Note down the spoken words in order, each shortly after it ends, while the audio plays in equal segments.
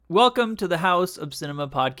Welcome to the House of Cinema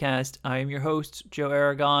podcast. I am your host, Joe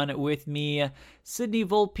Aragon. With me, Sydney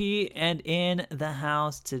Volpe, and in the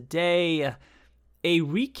house today, a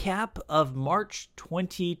recap of March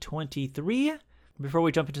 2023. Before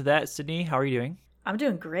we jump into that, Sydney, how are you doing? I'm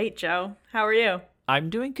doing great, Joe. How are you? I'm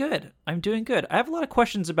doing good. I have a lot of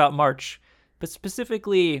questions about March, but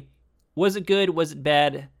specifically, was it good? Was it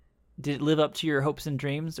bad? Did it live up to your hopes and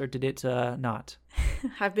dreams, or did it not?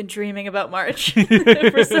 I've been dreaming about March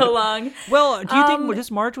for so long. Well, do you think this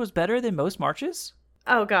March was better than most Marches?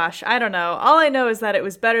 Oh gosh, I don't know. All I know is that it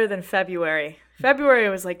was better than February. February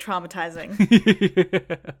was like traumatizing. Okay,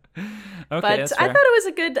 but that's I fair. thought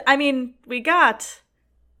it was we got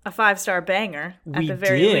a 5-star banger at the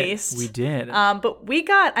very least. We did. But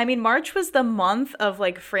March was the month of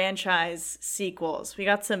like franchise sequels. We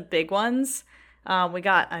got some big ones. We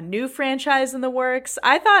got a new franchise in the works.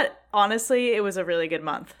 I thought, honestly, it was a really good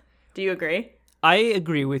month. Do you agree? I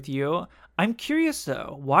agree with you. I'm curious,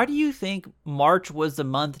 though. Why do you think March was the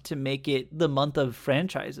month to make it the month of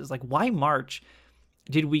franchises? Like, why March?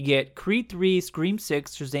 Did we get Creed 3, Scream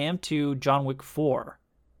 6, Shazam 2, John Wick 4?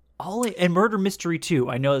 And Murder Mystery 2.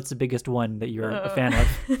 I know that's the biggest one that you're a fan of.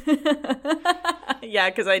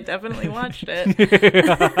 Yeah, because I definitely watched it.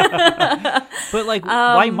 But like,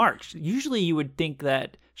 why March? Usually you would think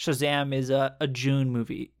that Shazam is a June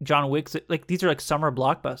movie. John Wick's like, these are like summer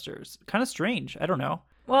blockbusters. Kind of strange. I don't know.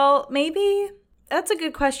 Well, maybe that's a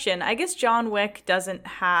good question. I guess John Wick doesn't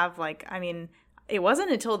have it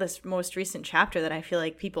wasn't until this most recent chapter that I feel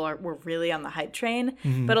like people were really on the hype train.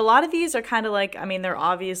 Mm-hmm. But a lot of these are kind of like, they're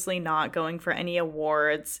obviously not going for any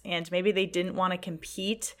awards, and maybe they didn't want to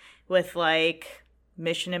compete with like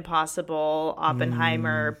Mission Impossible,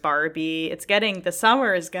 Oppenheimer, Barbie. The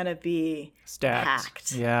summer is going to be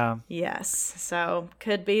packed. Yeah. Yes. So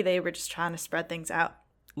could be they were just trying to spread things out.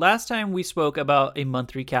 Last time we spoke about a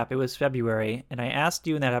month recap, it was February, and I asked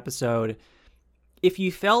you in that episode if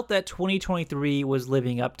you felt that 2023 was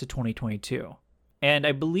living up to 2022. And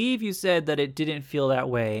I believe you said that it didn't feel that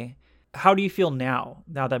way. How do you feel now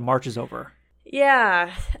that March is over?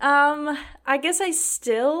 Yeah. I guess I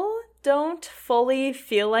still don't fully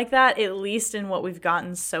feel like that, at least in what we've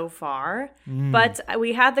gotten so far. But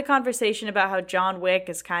we had the conversation about how John Wick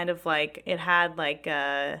is kind of like, it had like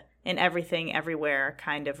an everything everywhere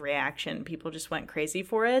kind of reaction. People just went crazy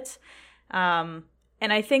for it.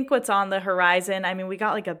 And I think what's on the horizon, we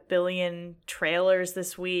got like 1 billion trailers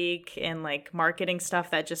this week and like marketing stuff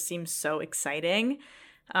that just seems so exciting.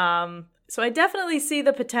 So I definitely see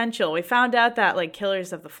the potential. We found out that like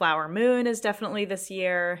Killers of the Flower Moon is definitely this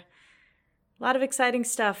year. A lot of exciting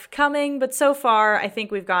stuff coming, but so far I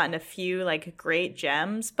think we've gotten a few like great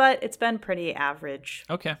gems, but it's been pretty average.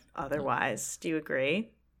 Okay. Otherwise, do you agree?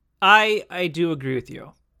 I do agree with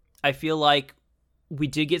you. I feel like we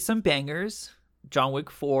did get some bangers. John Wick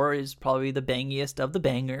 4 is probably the bangiest of the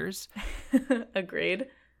bangers. Agreed.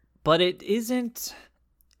 But it isn't...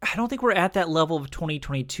 I don't think we're at that level of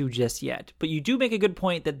 2022 just yet. But you do make a good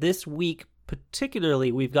point that this week,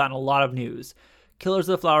 particularly, we've gotten a lot of news. Killers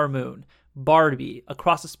of the Flower Moon, Barbie,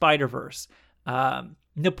 Across the Spider-Verse.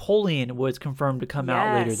 Napoleon was confirmed to come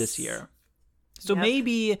out later this year. So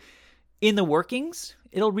maybe in the workings,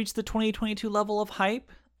 it'll reach the 2022 level of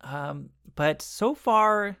hype. But so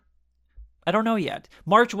far... I don't know yet.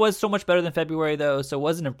 March was so much better than February, though, so it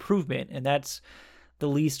was an improvement, and that's the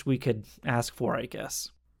least we could ask for, I guess.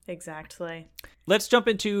 Exactly. Let's jump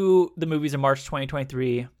into the movies in March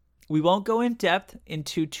 2023. We won't go in depth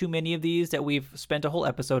into too many of these that we've spent a whole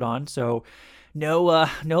episode on, so no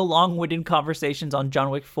long-winded conversations on John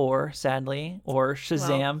Wick 4, sadly, or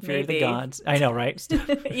Shazam, Fear of the Gods. I know, right?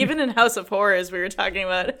 Even in House of Horrors, we were talking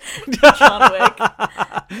about John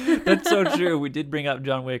Wick. That's so true. We did bring up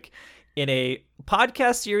John Wick in a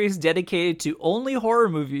podcast series dedicated to only horror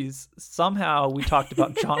movies. Somehow we talked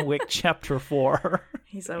about John Wick Chapter 4.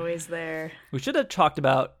 He's always there. We should have talked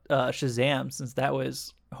about Shazam, since that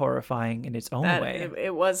was horrifying in its own way.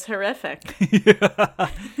 It was horrific.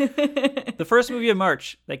 The first movie of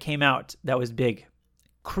March that came out that was big,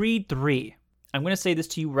 Creed 3. I'm going to say this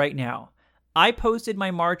to you right now. I posted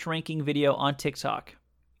my March ranking video on TikTok.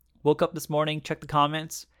 Woke up this morning, checked the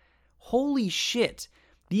comments. Holy shit.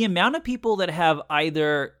 The amount of people that have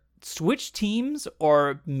either switched teams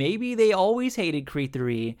or maybe they always hated Creed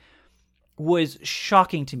 3 was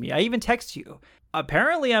shocking to me. I even text you.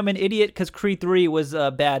 Apparently I'm an idiot because Creed 3 was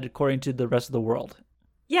bad according to the rest of the world.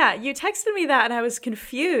 Yeah, you texted me that and I was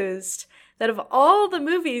confused that of all the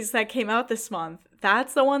movies that came out this month,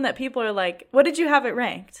 that's the one that people are like, what did you have it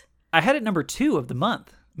ranked? I had it number 2 of the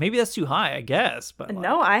month. Maybe that's too high, I guess. But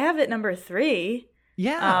no, I have it number 3.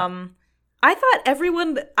 Yeah. I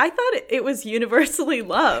thought it was universally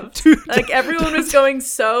loved. Dude, like everyone was going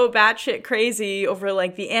so batshit crazy over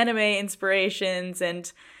like the anime inspirations,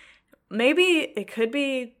 and maybe it could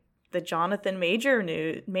be the Jonathan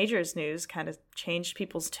Majors news kind of changed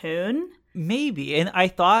people's tune. Maybe, and I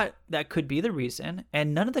thought that could be the reason.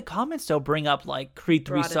 And none of the comments though bring up like Creed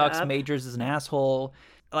 3 sucks, Majors is an asshole.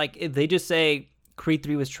 Like they just say Creed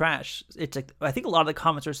 3 was trash. It's like I think a lot of the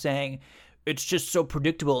comments are saying it's just so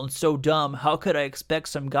predictable and so dumb. How could I expect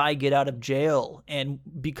some guy get out of jail and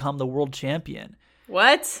become the world champion?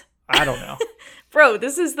 What? I don't know. Bro,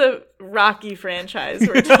 this is the Rocky franchise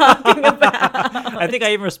we're talking about. I think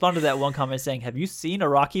I even responded to that one comment saying, have you seen a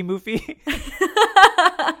Rocky movie?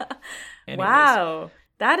 Wow.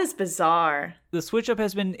 That is bizarre. The switch up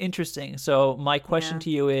has been interesting. So my question to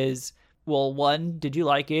you is, well, one, did you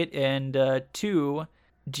like it? And two,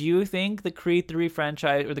 do you think the Creed 3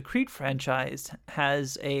 franchise or the Creed franchise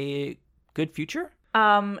has a good future?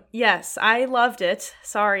 Yes, I loved it.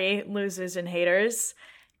 Sorry, losers and haters.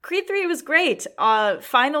 Creed 3 was great.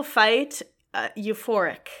 Final fight,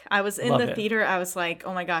 euphoric. I was in the theater. I was like,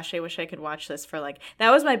 oh my gosh, I wish I could watch this for like... That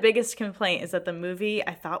was my biggest complaint, is that the movie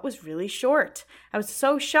I thought was really short. I was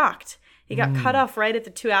so shocked. It got cut off right at the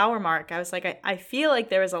 2-hour mark. I was like, I feel like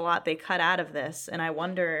there was a lot they cut out of this, and I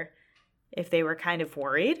wonder if they were kind of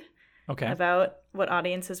worried about what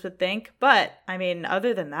audiences would think. But, I mean,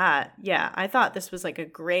 other than that, yeah, I thought this was like a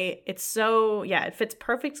great... It's so... Yeah, it fits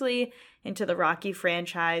perfectly into the Rocky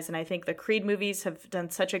franchise, and I think the Creed movies have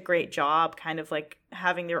done such a great job kind of like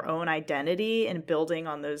having their own identity and building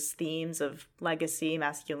on those themes of legacy,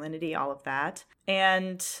 masculinity, all of that.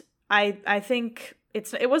 And I think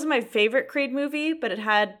it wasn't my favorite Creed movie, but it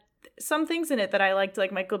had some things in it that I liked,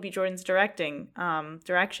 like Michael B. Jordan's direction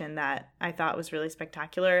that I thought was really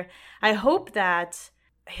spectacular. I hope that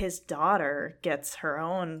his daughter gets her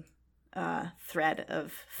own thread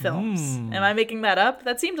of films. Am I making that up?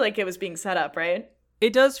 That seemed like it was being set up, right?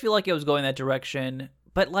 It does feel like it was going that direction,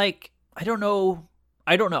 but like I don't know.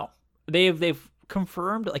 They've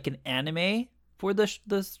confirmed like an anime for this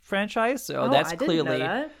franchise, so that's clearly. I didn't know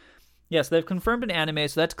that. Yes, they've confirmed an anime,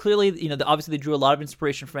 so that's clearly, obviously they drew a lot of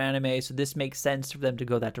inspiration from anime, so this makes sense for them to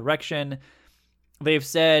go that direction. They've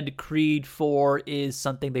said Creed 4 is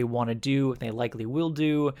something they want to do, and they likely will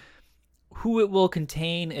do. Who it will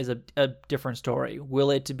contain is a different story.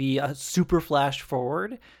 Will it be a super flash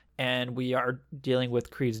forward, and we are dealing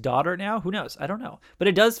with Creed's daughter now? Who knows? I don't know. But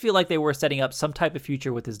it does feel like they were setting up some type of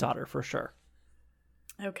future with his daughter, for sure.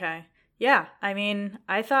 Okay. Yeah, I mean,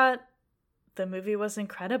 I thought the movie was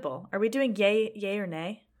incredible. Are we doing yay or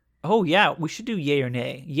nay? Oh, yeah. We should do yay or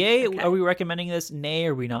nay. Yay, okay. Are we recommending this? Nay,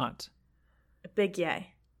 are we not? A big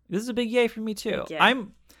yay. This is a big yay for me, too.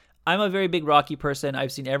 I'm a very big Rocky person.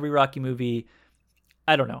 I've seen every Rocky movie,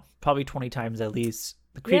 I don't know, probably 20 times at least.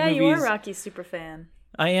 The Creed movies, you are a Rocky super fan.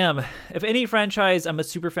 I am. If any franchise I'm a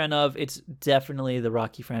super fan of, it's definitely the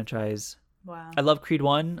Rocky franchise. Wow. I love Creed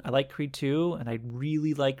 1. I like Creed 2. And I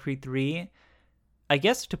really like Creed 3. I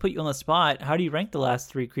guess to put you on the spot, how do you rank the last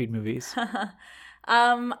 3 Creed movies?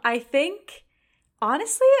 I think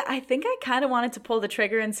I kind of wanted to pull the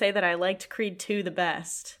trigger and say that I liked Creed 2 the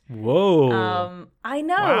best. Whoa. I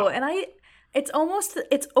know. Wow. And it's almost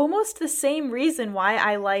the same reason why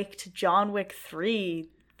I liked John Wick 3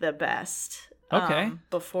 the best. Okay.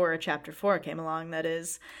 Before Chapter 4 came along, that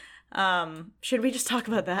is. Should we just talk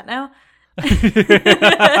about that now? Might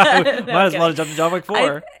as well jump to John Wick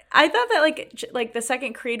 4. I thought that like the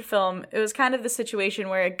second Creed film, it was kind of the situation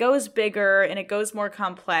where it goes bigger and it goes more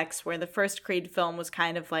complex, where the first Creed film was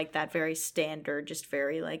kind of like that very standard, just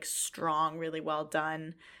very like strong, really well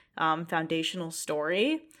done foundational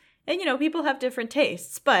story. And people have different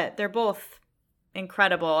tastes, but they're both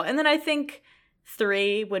incredible. And then I think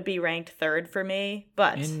 3 would be ranked third for me,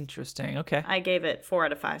 but interesting. Okay. I gave it 4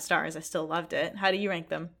 out of 5 stars. I still loved it. How do you rank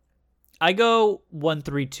them? I go 1,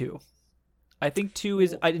 3, 2. I think 2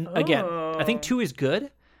 is I think 2 is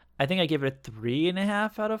good. I think I gave it a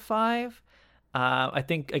 3.5 out of 5. I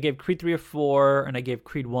think I gave Creed 3 a 4, and I gave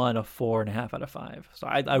Creed 1 a 4.5 out of 5. So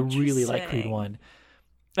I really like Creed 1.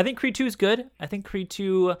 I think Creed 2 is good. I think Creed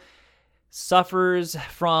 2 suffers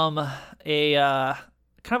from a kind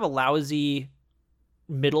of a lousy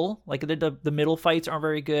middle. Like the middle fights aren't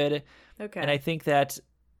very good. Okay. And I think that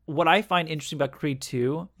what I find interesting about Creed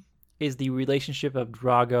 2 is the relationship of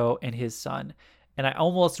Drago and his son. And I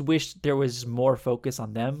almost wish there was more focus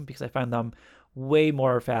on them, because I find them way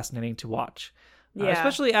more fascinating to watch. Yeah.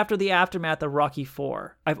 Especially after the aftermath of Rocky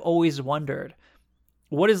 4. I've always wondered,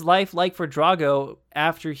 what is life like for Drago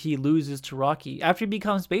after he loses to Rocky? After he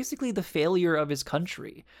becomes basically the failure of his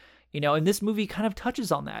country? And this movie kind of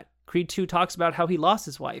touches on that. Creed 2 talks about how he lost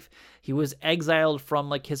his wife. He was exiled from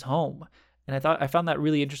like his home. And I found that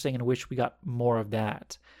really interesting and wish we got more of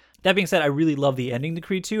that. That being said, I really love the ending to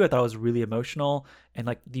Creed 2. I thought it was really emotional and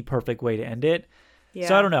like the perfect way to end it. Yeah.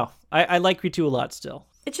 So I don't know. I like Creed 2 a lot still.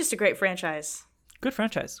 It's just a great franchise. Good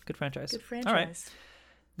franchise. Good franchise. Good franchise. All right.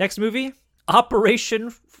 Next movie,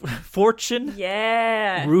 Operation Fortune.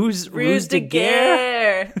 Yeah. Ruse de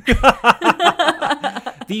Guerre.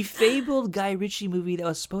 The fabled Guy Ritchie movie that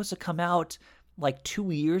was supposed to come out like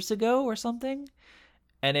 2 years ago or something.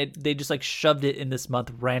 And they just like shoved it in this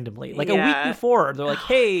month randomly. Like a week before. They're like,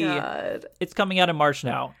 hey, it's coming out in March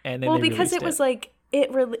now. And then because it was like, it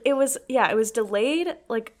was delayed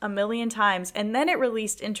like a million times, and then it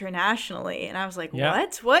released internationally, and I was like,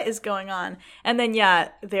 what is going on? And then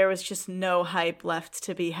there was just no hype left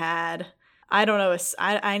to be had. I don't know.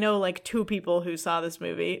 I know like 2 people who saw this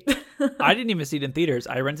movie. I didn't even see it in theaters.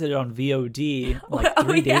 I rented it on VOD like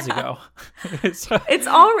 3 days ago. It's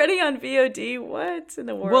already on VOD. What in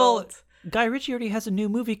the world? Well, Guy Ritchie already has a new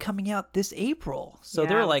movie coming out this April, so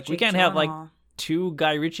they're like, we can't have like 2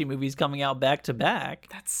 Guy Ritchie movies coming out back to back.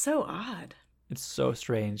 That's so odd. It's so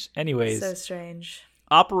strange. Anyways. So strange.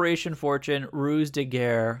 Operation Fortune, Ruse de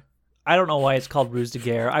Guerre. I don't know why it's called Ruse de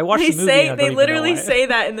Guerre. I watched the movie. They literally say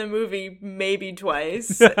that in the movie maybe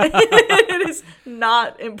twice. It is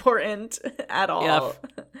not important at all. Yeah,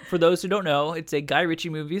 for those who don't know, it's a Guy Ritchie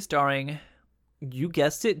movie starring, you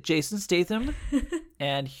guessed it, Jason Statham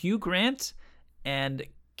and Hugh Grant and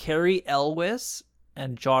Cary Elwes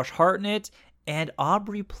and Josh Hartnett and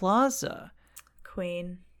Aubrey Plaza.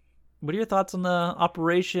 Queen. What are your thoughts on the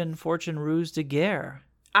Operation Fortune Ruse de Guerre?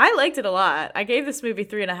 I liked it a lot. I gave this movie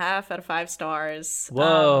 3.5 out of 5 stars.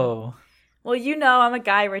 Whoa. Well, you know, I'm a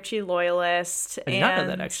Guy Ritchie loyalist. I did not know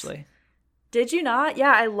that, actually. Did you not?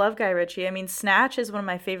 Yeah, I love Guy Ritchie. I mean, Snatch is one of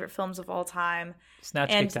my favorite films of all time.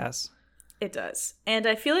 Snatch kicks ass. It does. And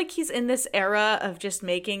I feel like he's in this era of just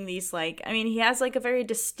making these, like, I mean, he has, like, a very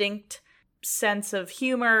distinct sense of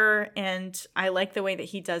humor, and I like the way that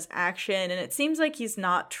he does action. And it seems like he's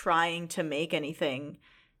not trying to make anything,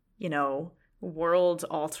 you know, world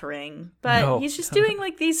altering, but he's just doing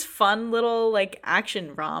like these fun little like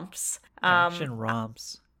action romps. I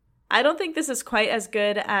don't think this is quite as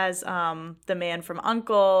good as The Man from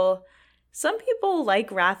U.N.C.L.E. Some people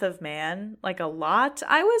like Wrath of Man like a lot.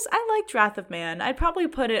 I liked Wrath of Man. I'd probably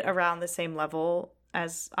put it around the same level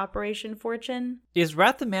as Operation Fortune. Is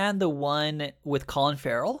Wrath of Man the one with Colin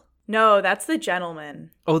Farrell? No, that's The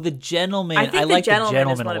Gentleman. Oh, The Gentleman. I think The Gentleman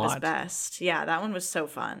is one a lot. of his best. Yeah, that one was so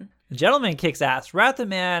fun. The Gentleman kicks ass. Wrath of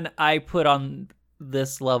Man, I put on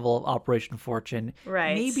this level of Operation Fortune.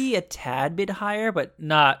 Right. Maybe a tad bit higher, but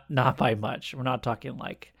not by much. We're not talking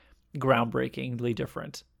like groundbreakingly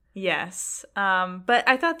different. Yes. But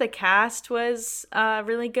I thought the cast was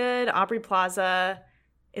really good. Aubrey Plaza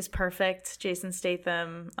is perfect. Jason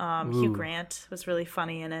Statham. Hugh Grant was really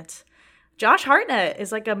funny in it. Josh Hartnett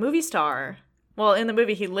is like a movie star. Well, in the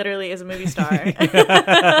movie, he literally is a movie star.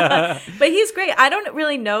 But he's great. I don't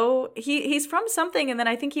really know. He's from something, and then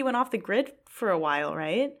I think he went off the grid for a while,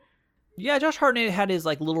 right? Yeah, Josh Hartnett had his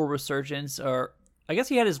like little resurgence, or I guess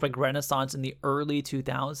he had his like renaissance in the early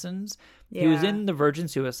 2000s. Yeah. He was in The Virgin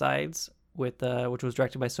Suicides, which was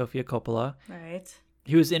directed by Sofia Coppola. Right.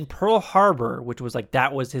 He was in Pearl Harbor, which was like,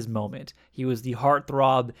 that was his moment. He was the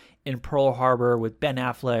heartthrob in Pearl Harbor with Ben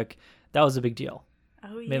Affleck. That was a big deal.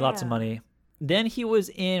 Oh, yeah. Made lots of money. Then he was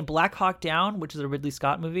in Black Hawk Down, which is a Ridley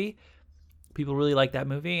Scott movie. People really like that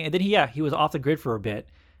movie. And then he was off the grid for a bit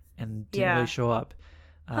and didn't really show up.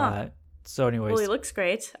 So anyways. Well, he looks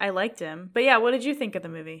great. I liked him. But yeah, what did you think of the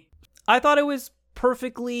movie? I thought it was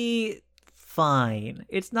perfectly fine.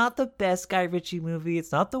 It's not the best Guy Ritchie movie.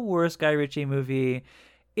 It's not the worst Guy Ritchie movie.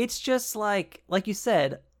 It's just like you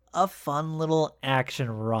said, a fun little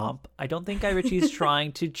action romp. I don't think Guy Ritchie's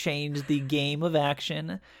trying to change the game of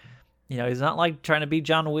action. You know, he's not like trying to be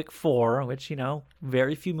John Wick 4, which, you know,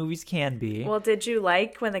 very few movies can be. Well, did you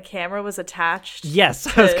like when the camera was attached? Yes,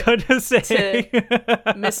 I was going to say. To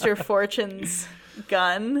Mr. Fortune's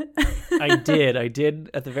gun? I did.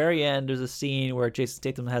 At the very end, there's a scene where Jason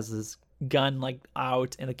Statham has his gun like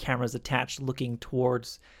out and the camera's attached looking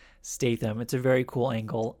towards Statham. It's a very cool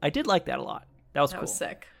angle. I did like that a lot. That was cool. That was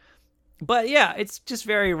sick. But yeah, it's just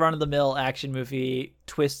very run-of-the-mill action movie,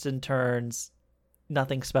 twists and turns.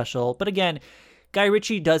 Nothing special. But again, Guy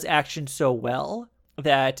Ritchie does action so well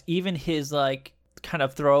that even his like kind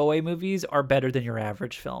of throwaway movies are better than your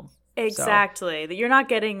average film. Exactly. So. You're not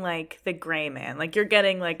getting like The Gray Man. Like you're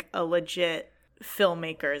getting like a legit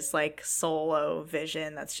filmmaker's like solo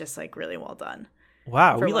vision that's just like really well done.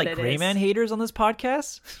 Wow, we like Gray Man haters on this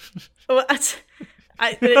podcast?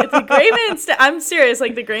 The Gray Man. I'm serious.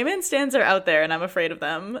 Like the Gray Man stands are out there, and I'm afraid of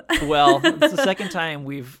them. Well, it's the second time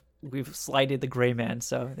we've slighted the Gray Man,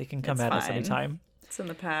 so they can come It's at us fine. anytime. It's in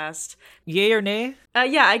the past. Yay or nay?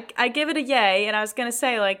 Yeah, I give it a yay, and I was gonna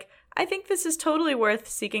say like I think this is totally worth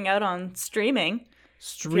seeking out on streaming.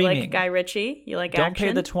 Streaming. You like Guy Ritchie? You like Don't action?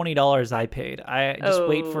 pay the $20 I paid. I just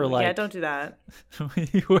wait for like. Yeah, don't do that.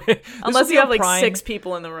 This will Unless be you on have like Prime. 6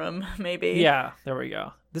 people in the room, maybe. Yeah, there we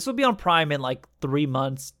go. This will be on Prime in like 3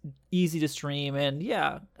 months. Easy to stream, and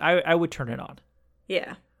yeah, I would turn it on.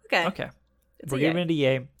 Yeah. Okay. Okay, It's we're a yay. giving it a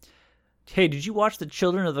yay. Hey, did you watch the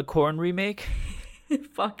Children of the Corn remake?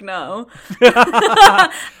 Fuck no.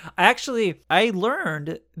 Actually, I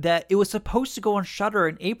learned that it was supposed to go on Shudder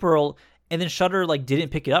in April, and then Shudder like didn't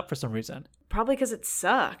pick it up for some reason. Probably because it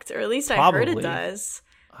sucked, or at least I heard it Probably. does.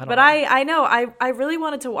 I don't But know. I know I really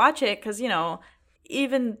wanted to watch it because, you know,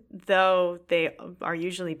 even though they are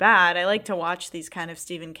usually bad, I like to watch these kind of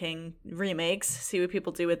Stephen King remakes, see what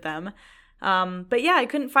people do with them. But yeah, I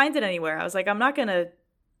couldn't find it anywhere. I was like, I'm not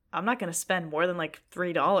gonna spend more than like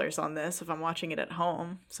 $3 on this if I'm watching it at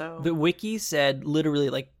home. So The wiki said literally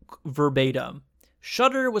like verbatim,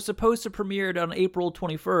 Shudder was supposed to premiere on April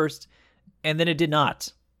 21st, and then it did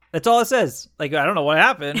not. That's all it says. Like, I don't know what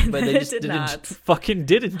happened, but they It just did didn't not. fucking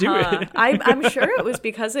didn't do it. I'm sure it was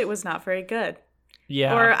because it was not very good.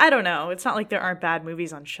 Yeah. Or I don't know. It's not like there aren't bad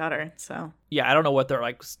movies on Shudder. So Yeah, I don't know what their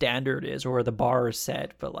like standard is or where the bar is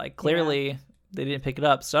set, but like clearly they didn't pick it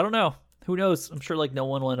up. So I don't know. Who knows? I'm sure like no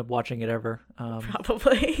one will end up watching it ever.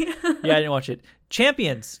 probably. Yeah, I didn't watch it.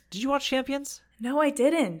 Champions. Did you watch Champions? No, I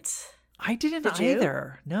didn't. I didn't Did you?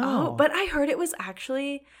 either. No. Oh, but I heard it was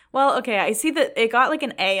actually well. Okay, I see that it got like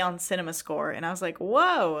an A on Cinema Score, and I was like,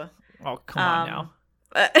 "Whoa!" Oh, come on now.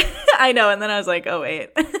 I know, and then I was like, "Oh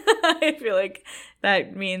wait," I feel like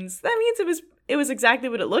that means it was exactly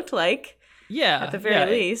what it looked like Yeah. at the very yeah.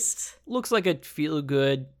 least. Looks like a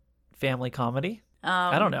feel-good family comedy.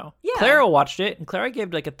 I don't know. yeah. Clara watched it, and Clara gave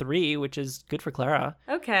it like a 3, which is good for Clara.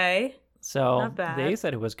 Okay, So Not bad. they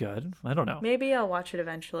said it was good. I don't know. maybe I'll watch it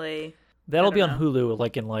eventually. That'll I be don't on Hulu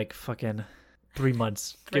like in like fucking 3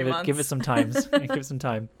 months. 3 Give it months. some time. Give it some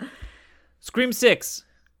time. Scream 6.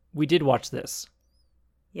 We did watch this.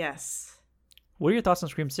 Yes. What are your thoughts on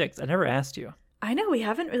Scream 6? I never asked you. I know we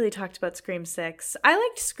haven't really talked about Scream 6. I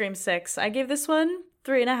liked Scream 6. I gave this one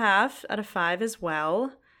 3.5 out of 5 as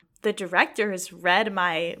well. The director has read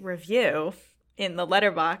my review in the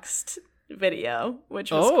Letterboxd video,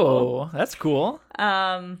 which was cool. That's cool.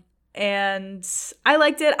 And I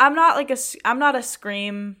liked it. I'm not a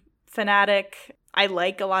Scream fanatic. I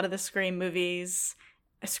like a lot of the Scream movies.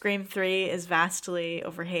 Scream 3 is vastly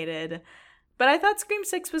overhated. But I thought Scream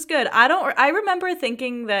 6 was good. I remember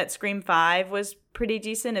thinking that Scream 5 was pretty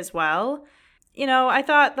decent as well. You know, I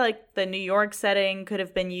thought like the New York setting could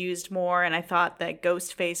have been used more, and I thought that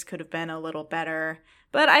Ghostface could have been a little better.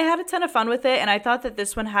 But I had a ton of fun with it, and I thought that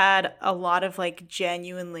this one had a lot of like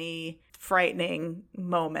genuinely frightening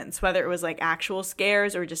moments, whether it was like actual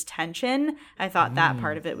scares or just tension. I thought that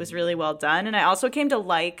part of it was really well done, and I also came to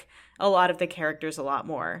like a lot of the characters a lot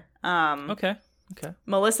more. Okay.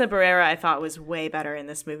 Melissa Barrera I thought was way better in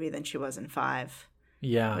this movie than she was in 5,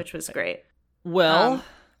 Yeah. which was great. Well,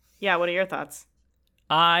 Yeah, what are your thoughts?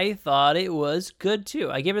 I thought it was good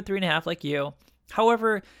too. I gave it 3.5 like you.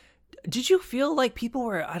 However, did you feel like people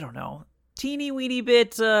were, I don't know, teeny weeny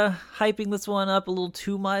bit hyping this one up a little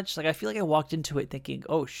too much? Like I feel like I walked into it thinking,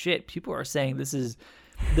 oh shit, people are saying this is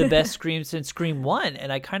the best Scream since Scream 1.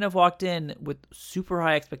 And I kind of walked in with super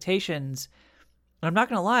high expectations. And I'm not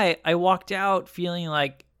going to lie, I walked out feeling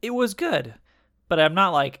like it was good. But I'm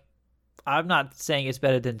not saying it's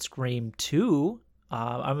better than Scream 2.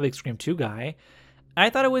 I'm a big Scream 2 guy. I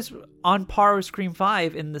thought it was on par with Scream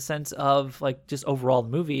 5 in the sense of like just overall the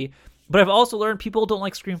movie. But I've also learned people don't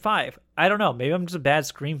like Scream 5. I don't know. Maybe I'm just a bad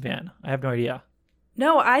Scream fan. I have no idea.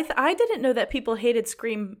 No, I didn't know that people hated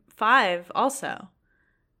Scream 5 also.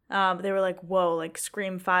 They were like, whoa, like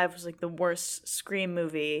Scream 5 was like the worst Scream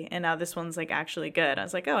movie, and now this one's like actually good. I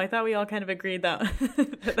was like, oh, I thought we all kind of agreed that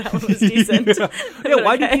that one was decent. Yeah,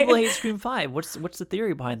 why do Okay. people hate Scream 5? What's the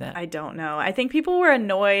theory behind that? I don't know. I think people were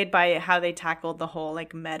annoyed by how they tackled the whole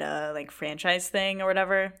like meta like franchise thing or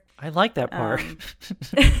whatever. I like that part.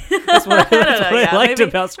 That's what I liked maybe,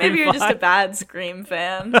 about Scream 5. Maybe you're just a bad Scream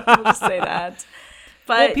fan. We'll just say that.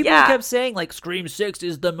 But Well, people yeah. kept saying like Scream 6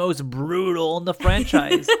 is the most brutal in the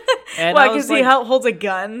franchise. And Why? I was Because he like, holds a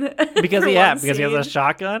gun. because for he one because he has a scene.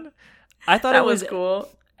 shotgun. I thought That it was cool.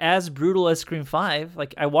 as brutal as Scream 5.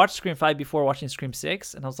 Like I watched Scream 5 before watching Scream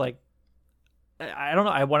 6, and I was like, I don't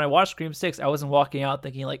know. When I watched Scream 6, I wasn't walking out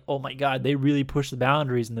thinking like, oh my god, they really pushed the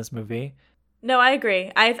boundaries in this movie. No, I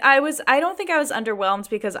agree. I don't think I was underwhelmed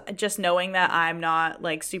because just knowing that I'm not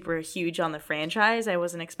like super huge on the franchise, I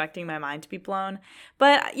wasn't expecting my mind to be blown.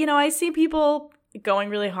 But, you know, I see people going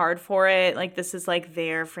really hard for it. Like this is like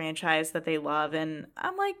their franchise that they love. And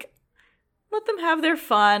I'm like, let them have their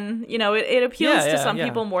fun. You know, it appeals to some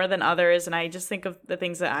people more than others. And I just think of the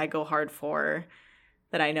things that I go hard for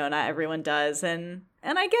that I know not everyone does. And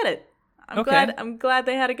I get it. I'm glad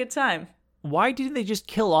they had a good time. Why didn't they just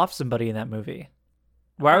kill off somebody in that movie?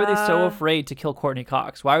 Why were they so afraid to kill Courtney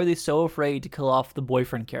Cox? Why were they so afraid to kill off the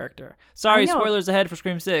boyfriend character? Sorry, spoilers ahead for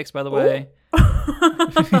Scream 6, by the way.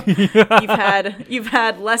 You've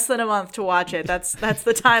had less than a month to watch it. That's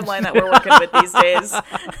the timeline that we're working with these days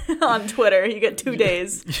on Twitter. You get 2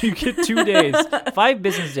 days. You get 2 days. 5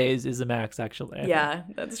 business days is the max, actually. Yeah,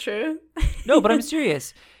 that's true. No, but I'm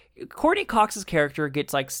serious. Courtney Cox's character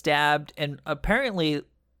gets like stabbed and apparently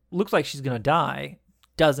looks like she's gonna die,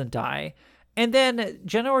 doesn't die, and then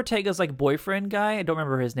Jenna Ortega's like boyfriend guy, I don't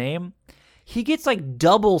remember his name, he gets like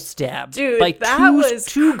double stabbed. Dude, like was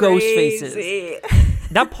two ghost faces.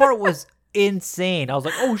 That part was insane. I was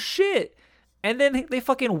like, oh shit. And then they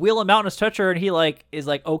fucking wheel him out in a stretcher, and he like is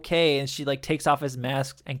like okay, and she like takes off his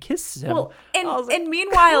mask and kisses him. Well, and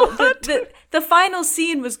meanwhile, the final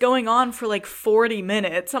scene was going on for like 40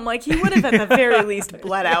 minutes. I'm like, he would have at the very least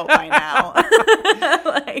bled out by now.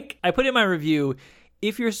 Like, I put in my review,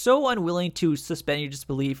 if you're so unwilling to suspend your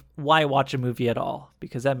disbelief, why watch a movie at all?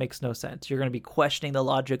 Because that makes no sense. You're going to be questioning the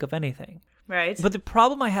logic of anything. Right. But the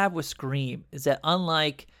problem I have with Scream is that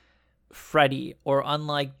unlike Freddy or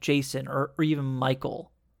unlike Jason or even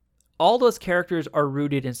Michael, all those characters are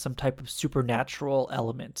rooted in some type of supernatural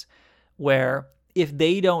element where if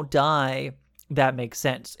they don't die, that makes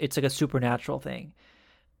sense. It's like a supernatural thing.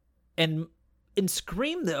 And in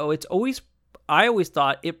Scream, though, I always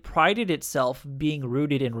thought it prided itself being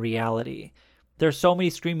rooted in reality. There's so many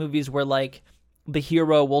Scream movies where like the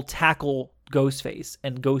hero will tackle Ghostface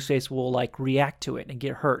and Ghostface will like react to it and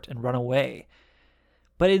get hurt and run away.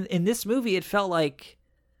 But in this movie, it felt like,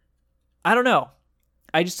 I don't know.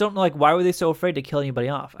 I just don't know, like, why were they so afraid to kill anybody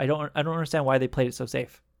off? I don't understand why they played it so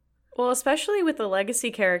safe. Well, especially with the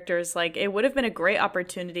legacy characters, like, it would have been a great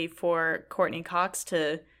opportunity for Courtney Cox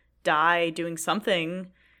to die doing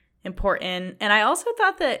something important. And I also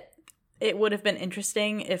thought that it would have been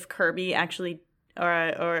interesting if Kirby actually...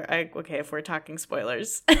 okay, if we're talking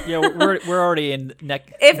spoilers. Yeah, we're already in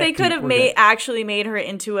neck. If they could have actually made her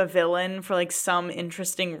into a villain for like some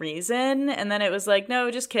interesting reason, and then it was like,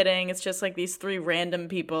 no, just kidding. It's just like these 3 random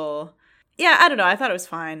people. Yeah, I don't know. I thought it was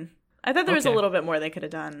fine. I thought there was a little bit more they could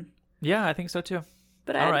have done. Yeah, I think so too.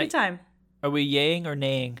 But I had a good time. Are we yaying or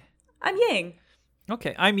naying? I'm yaying.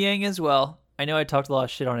 Okay, I'm yaying as well. I know I talked a lot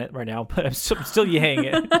of shit on it right now, but I'm still yaying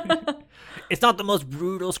it. It's not the most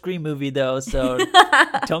brutal Scream movie, though, so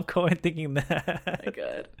don't go in thinking that.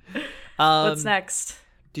 Good. What's next?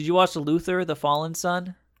 Did you watch Luther, the Fallen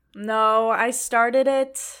Son? No, I started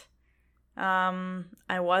it.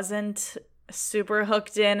 I wasn't super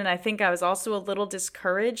hooked in, and I think I was also a little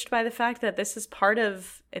discouraged by the fact that this is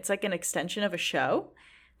it's like an extension of a show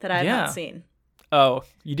that I have not seen. Oh,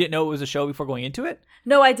 you didn't know it was a show before going into it?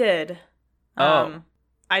 No, I did. Oh.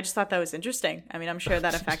 I just thought that was interesting. I mean, I'm sure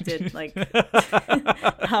that affected, like,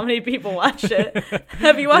 how many people watched it.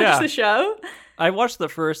 Have you watched the show? I watched the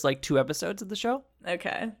first, 2 episodes of the show.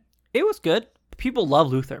 Okay. It was good. People love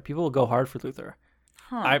Luther. People will go hard for Luther.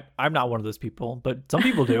 Huh. I'm not one of those people, but some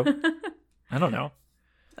people do. I don't know.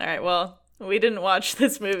 All right, well, we didn't watch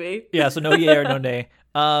this movie. Yeah, so no yay or no nay.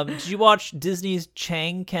 Did you watch Disney's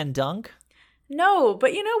Chang Can Dunk? No,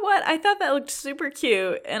 but you know what? I thought that looked super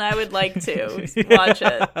cute, and I would like to watch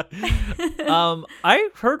it. I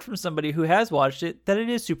heard from somebody who has watched it that it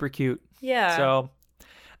is super cute. Yeah. So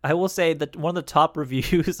I will say that one of the top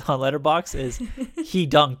reviews on Letterboxd is he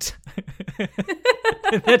dunked.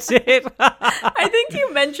 That's it. I think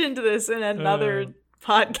you mentioned this in another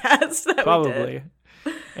podcast that probably.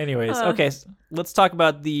 We did. Anyways, okay, so let's talk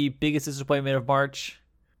about the biggest disappointment of March.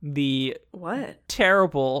 The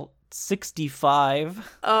terrible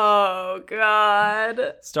 65. Oh,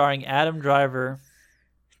 God. Starring Adam Driver.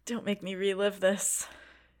 Don't make me relive this.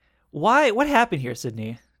 Why? What happened here,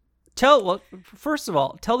 Sydney? First of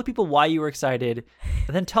all, tell the people why you were excited,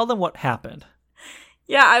 and then tell them what happened.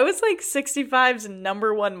 Yeah, I was like 65's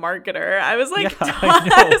number 1 marketer. I was like,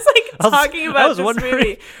 talking about this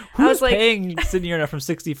movie. Who's paying Sydney Erna from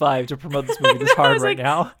 65 to promote this movie this hard right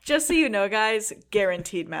now? Just so you know, guys,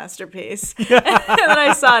 guaranteed masterpiece. And then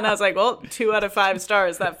I saw it and I was like, well, 2 out of 5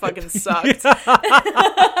 stars. That fucking sucked. Did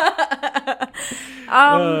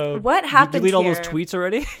What happened you delete all here? those tweets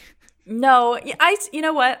already? No, you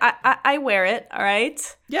know what? I wear it, all right?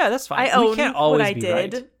 Yeah, that's fine. I own we can't always what I be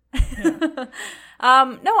did. right.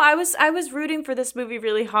 No, I was rooting for this movie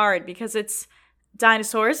really hard because it's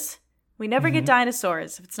dinosaurs. We never get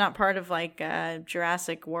dinosaurs if it's not part of like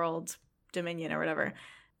Jurassic World Dominion or whatever.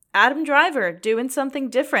 Adam Driver doing something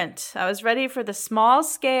different. I was ready for the small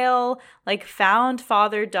scale, like found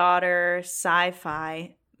father-daughter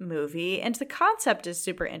sci-fi movie. And the concept is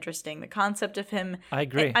super interesting. The concept of him. I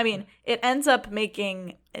agree. I mean, it ends up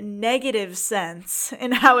making negative sense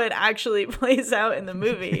in how it actually plays out in the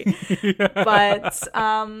movie. But,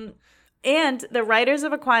 and the writers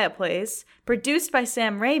of A Quiet Place, produced by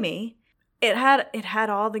Sam Raimi, it had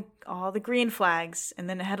all the green flags, and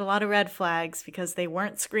then it had a lot of red flags because they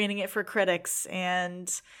weren't screening it for critics,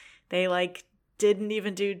 and they like didn't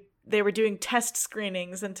even do. They were doing test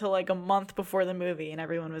screenings until like a month before the movie, and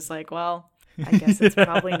everyone was like, "Well, I guess it's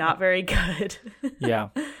probably not very good." Yeah.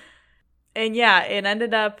 And yeah, it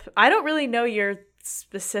ended up. I don't really know your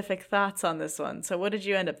specific thoughts on this one. So, what did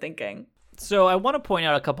you end up thinking? So I want to point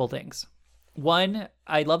out a couple things. One,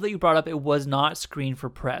 I love that you brought up it was not screened for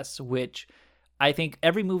press, which I think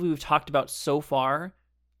every movie we've talked about so far,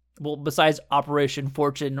 well, besides Operation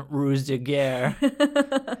Fortune Ruse de Guerre,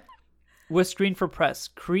 was screened for press.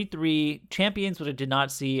 Creed 3, Champions, which I did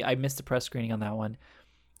not see. I missed the press screening on that one.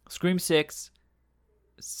 Scream 6,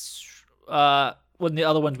 well, the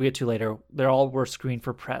other ones we get to later, they all were screened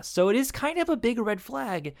for press. So it is kind of a big red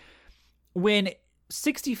flag when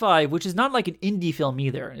 65, which is not like an indie film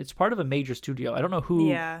either. It's part of a major studio. I don't know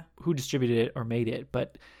who distributed it or made it,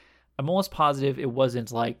 but I'm almost positive it wasn't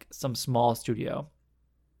like some small studio.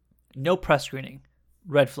 No press screening.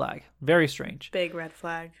 Red flag. Very strange. Big red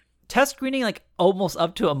flag. Test screening like almost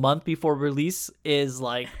up to a month before release is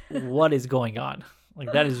like, what is going on?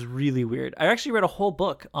 Like, that is really weird. I actually read a whole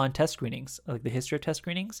book on test screenings, like the history of test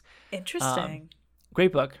screenings. Interesting.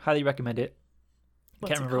 Great book. Highly recommend it.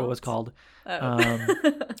 What's Can't remember what it was called.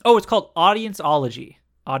 Oh. It's called Audienceology.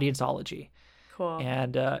 Audienceology. Cool.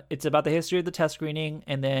 And it's about the history of the test screening.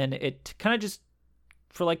 And then it kind of just,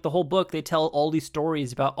 for like the whole book, they tell all these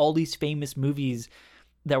stories about all these famous movies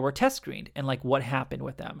that were test screened and like what happened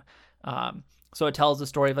with them. So it tells the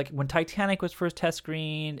story of like when Titanic was first test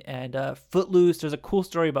screened and Footloose. There's a cool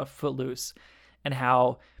story about Footloose and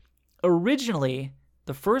how originally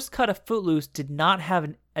the first cut of Footloose did not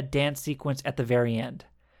have a dance sequence at the very end.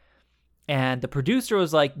 And the producer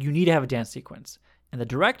was like, you need to have a dance sequence. And the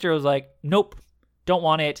director was like, nope, don't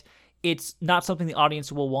want it. It's not something the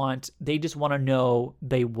audience will want. They just want to know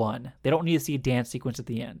they won. They don't need to see a dance sequence at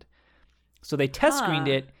the end. So they test screened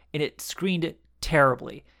it, and it screened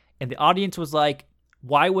terribly. And the audience was like,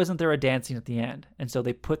 why wasn't there a dance scene at the end? And so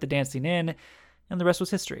they put the dance scene in, and the rest was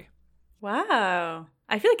history. Wow.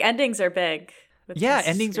 I feel like endings are big. Yeah,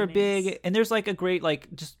 endings are big. And there's like a great,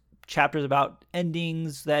 like, just chapters about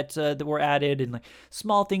endings that were added and like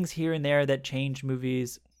small things here and there that change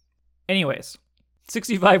movies. Anyways,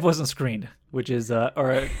 65 wasn't screened, which is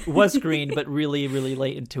or was screened, but really, really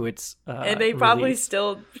late into its and they probably release.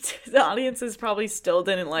 Still, the audiences probably still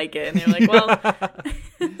didn't like it, and they're like, well,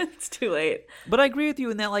 it's too late. But I agree with you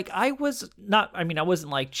in that, like, I wasn't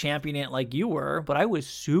like championing it like you were, but I was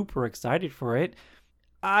super excited for it.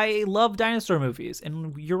 I love dinosaur movies,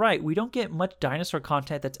 and you're right, we don't get much dinosaur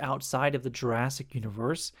content that's outside of the Jurassic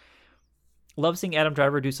universe. Love seeing Adam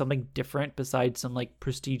Driver do something different besides some like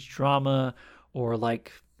prestige drama or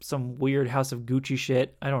like some weird House of Gucci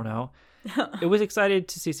shit. I don't know. It was excited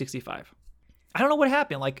to see 65. I don't know what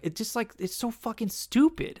happened. Like, it just like, it's so fucking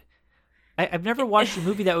stupid. I've never watched a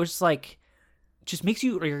movie that was just like, just makes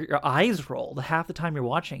your eyes roll the half the time you're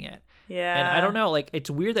watching it. Yeah. And I don't know, like, it's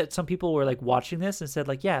weird that some people were like watching this and said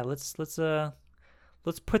like, yeah, let's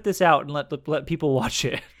put this out and let people watch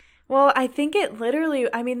it. Well, I think it literally,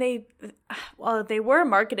 I mean, they were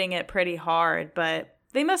marketing it pretty hard, but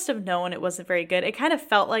they must have known it wasn't very good. It kind of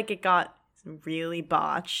felt like it got really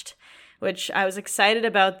botched, which I was excited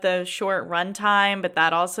about the short runtime, but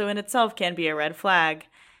that also in itself can be a red flag.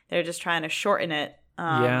 They're just trying to shorten it.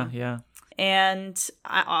 Yeah. And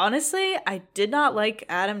I did not like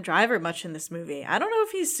Adam Driver much in this movie. I don't know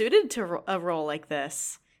if he's suited to a role like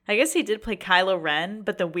this. I guess he did play Kylo Ren,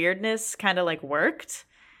 but the weirdness kind of like worked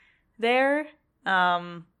there.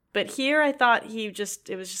 But here I thought it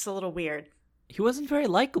was just a little weird. He wasn't very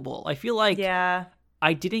likable. I feel like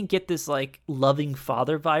I didn't get this like loving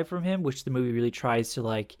father vibe from him, which the movie really tries to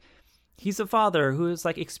like. He's a father who has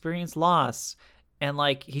like experienced loss, and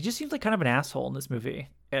like he just seems like kind of an asshole in this movie.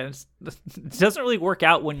 And it doesn't really work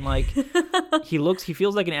out when like he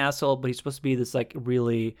feels like an asshole, but he's supposed to be this like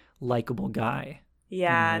really likable guy.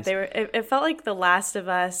 Yeah, Anyways. they were. It felt like The Last of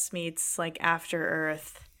Us meets like After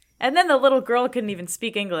Earth, and then the little girl couldn't even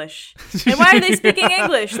speak English. And why are they speaking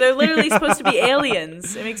English? They're literally supposed to be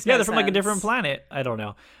aliens. It makes no Yeah, they're from like a sense. different planet. I don't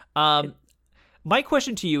know. My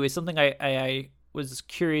question to you is something I was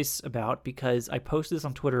curious about because I posted this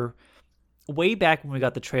on Twitter way back when we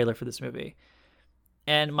got the trailer for this movie.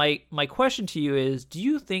 And my question to you is, do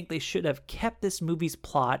you think they should have kept this movie's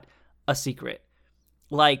plot a secret?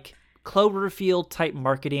 Like Cloverfield type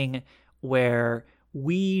marketing where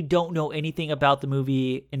we don't know anything about the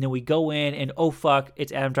movie and then we go in and oh fuck,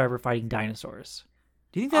 it's Adam Driver fighting dinosaurs.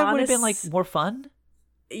 Do you think that would have been like more fun?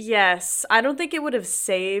 Yes, I don't think it would have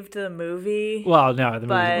saved the movie. Well, no, the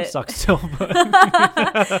movie sucks still.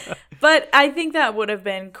 But I think that would have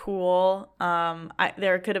been cool.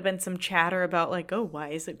 There could have been some chatter about like, oh,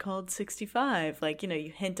 why is it called 65? Like,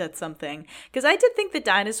 you hint at something. Because I did think the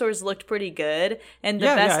dinosaurs looked pretty good. And the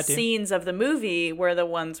best scenes of the movie were the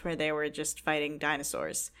ones where they were just fighting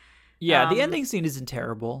dinosaurs. Yeah, the ending scene isn't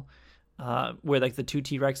terrible. Where like the two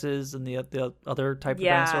T-Rexes and the other type of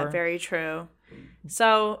dinosaur. Yeah, very true.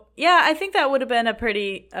 So, yeah, I think that would have been a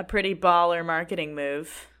pretty baller marketing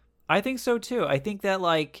move. I think so too. I think that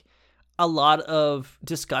like a lot of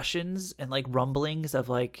discussions and like rumblings of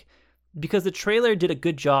like, because the trailer did a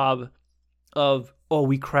good job of, oh,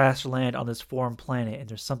 we crash land on this foreign planet and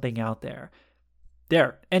there's something out there.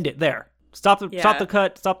 There, end it there. Stop the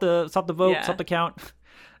cut. Stop the vote. Stop the count.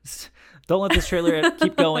 Don't let this trailer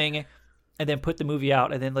keep going. And then put the movie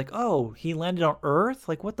out, and then like, oh, he landed on Earth?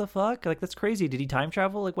 Like, what the fuck? Like, that's crazy. Did he time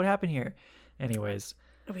travel? Like, what happened here? Anyways.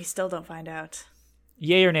 We still don't find out.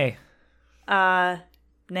 Yay or nay?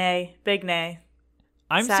 Nay. Big nay.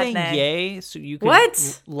 I'm Sad saying nay. yay, so you can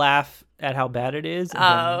laugh at how bad it is and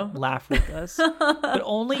then laugh with us. But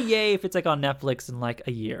only yay if it's like on Netflix in like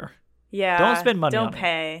a year. Yeah. Don't spend money on it. Don't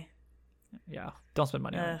pay. Yeah, don't spend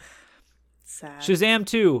money on it. Sad. Shazam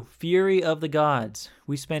 2, Fury of the Gods.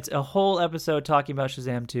 We spent a whole episode talking about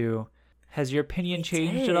Shazam 2. Has your opinion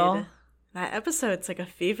changed at all? That episode's like a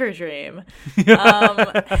fever dream. Taste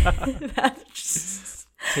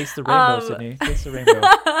the rainbow, Sydney. Taste the rainbow.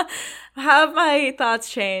 Have my thoughts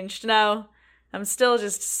changed? No. I'm still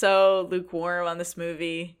just so lukewarm on this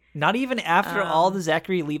movie. Not even after all the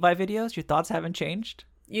Zachary Levi videos? Your thoughts haven't changed?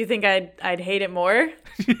 You think I'd hate it more?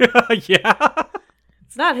 Yeah.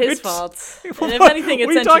 It's not his fault. And if anything,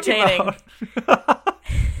 it's entertaining.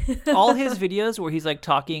 All his videos where he's like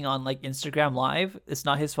talking on like Instagram Live, it's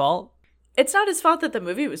not his fault? It's not his fault that the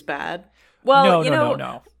movie was bad. Well,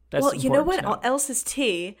 No. That's well, you know what important to know. else is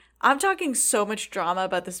tea? I'm talking so much drama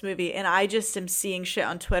about this movie, and I just am seeing shit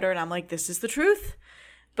on Twitter, and I'm like, this is the truth.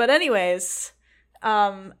 But anyways,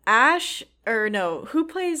 who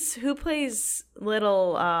plays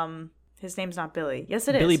little, his name's not Billy. Yes,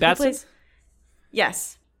 it is. Billy Batson?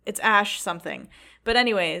 Yes, it's Ash something. But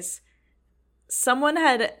anyways, someone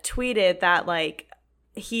had tweeted that like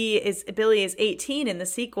Billy is 18 in the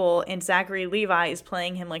sequel and Zachary Levi is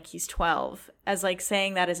playing him like he's 12, as like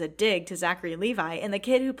saying that as a dig to Zachary Levi, and the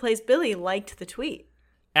kid who plays Billy liked the tweet.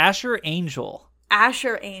 Asher Angel.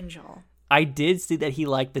 I did see that he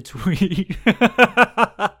liked the tweet.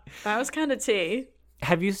 That was kind of tea.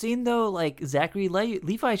 Have you seen though, like Zachary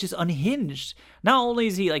Levi is just unhinged. Not only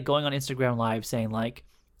is he like going on Instagram Live saying like,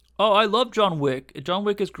 oh, I love John Wick. John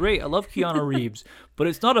Wick is great. I love Keanu Reeves, but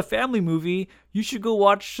it's not a family movie. You should go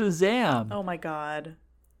watch Shazam. Oh my God.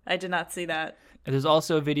 I did not see that. And there's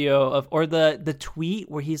also a video of, or the tweet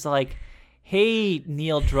where he's like, hey,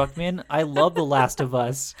 Neil Druckmann, I love The Last of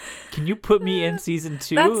Us. Can you put me in season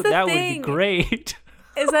 2? That would be great.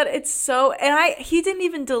 Is that it's so, and he didn't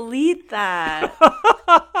even delete that.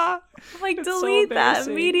 Like, delete that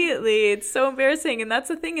immediately. It's so embarrassing. And that's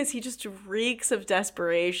the thing, is he just reeks of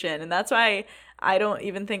desperation. And that's why I don't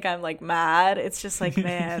even think I'm like mad. It's just like,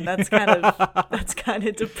 man, that's kind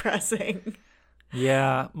of depressing.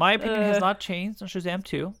 Yeah, my opinion has not changed on Shazam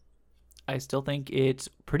 2. I still think it's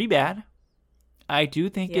pretty bad. I do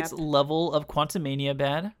think it's level of Quantumania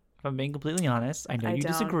bad, if I'm being completely honest. I know you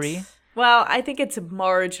disagree. Well, I think it's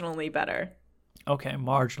marginally better. Okay,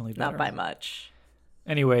 marginally better. Not by much.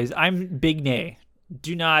 Anyways, I'm big nay.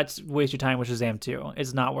 Do not waste your time with Shazam 2.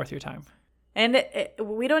 It's not worth your time. And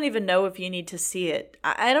we don't even know if you need to see it.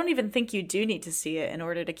 I don't even think you do need to see it in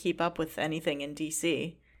order to keep up with anything in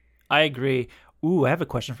DC. I agree. Ooh, I have a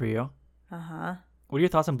question for you. Uh-huh. What are your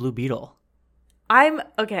thoughts on Blue Beetle?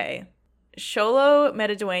 Okay. Xolo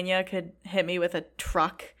Maridueña could hit me with a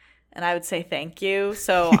truck and I would say thank you.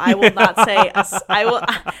 So I will not say I will.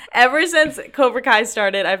 Ever since Cobra Kai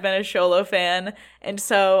started, I've been a Xolo fan, and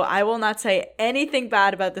so I will not say anything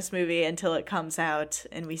bad about this movie until it comes out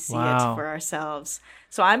and we see it for ourselves.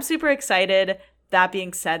 So I'm super excited. That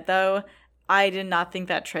being said, though, I did not think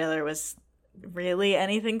that trailer was really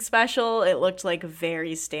anything special. It looked like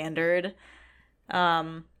very standard,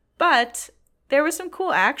 but there were some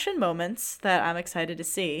cool action moments that I'm excited to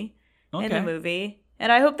see in the movie.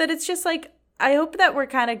 And I hope that it's just like, I hope that we're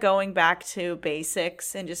kind of going back to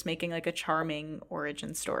basics and just making like a charming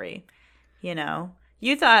origin story. You know,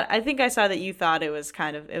 I think I saw that you thought it was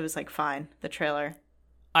like fine, the trailer.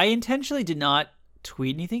 I intentionally did not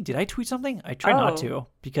tweet anything. Did I tweet something? I tried not to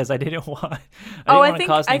because I didn't want to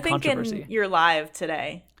cause any controversy. In your live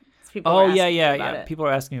today. Yeah. People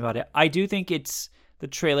are asking me about it. I do think the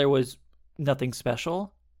trailer was nothing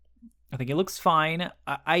special. I think it looks fine.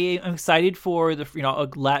 I am excited for a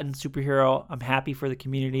Latin superhero. I'm happy for the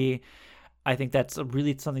community. I think that's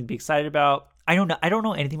really something to be excited about. I don't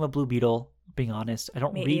know anything about Blue Beetle, being honest. I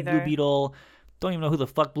don't read either. Blue Beetle. Don't even know who the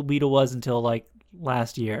fuck Blue Beetle was until like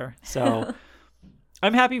last year. So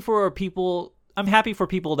I'm happy for people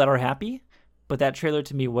that are happy, but that trailer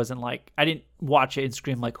to me wasn't like, I didn't watch it and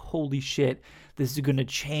scream like, holy shit, this is going to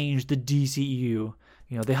change the DCEU.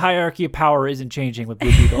 You know, the hierarchy of power isn't changing with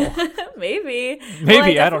Blue Beetle. Maybe,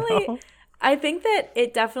 I don't know. I think that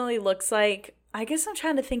it definitely looks like, I guess I'm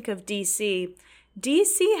trying to think of DC.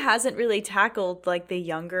 DC hasn't really tackled like the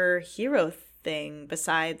younger hero thing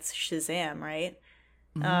besides Shazam, right?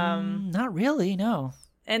 Not really, no.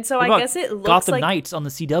 And so I guess it looks Gotham like Knights on the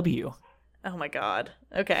CW. Oh my god.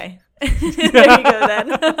 Okay. There you go then.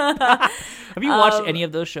 Have you watched any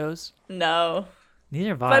of those shows? No. Neither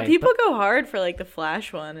have I. But people go hard for like the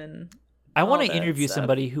Flash one, and I want to interview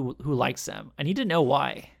somebody who likes them. I need to know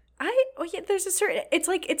why. There's a certain it's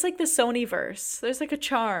like the Sony verse. There's like a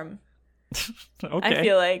charm. Okay. I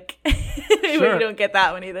feel like you don't get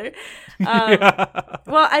that one either.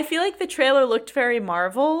 Well, I feel like the trailer looked very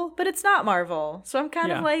Marvel, but it's not Marvel. So I'm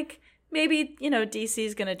kind of like, maybe, DC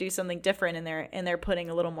is going to do something different and they're putting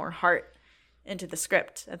a little more heart into the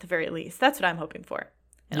script at the very least. That's what I'm hoping for.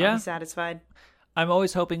 And I'll be satisfied. I'm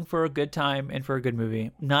always hoping for a good time and for a good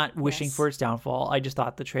movie, not wishing for its downfall. I just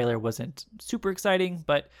thought the trailer wasn't super exciting,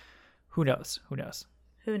 but who knows?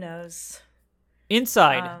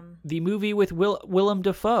 Inside, the movie with Willem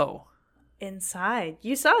Dafoe. Inside.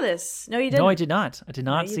 You saw this. No, you didn't. No, I did not. I did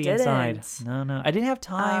not see Inside. No. I didn't have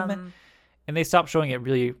time. And they stopped showing it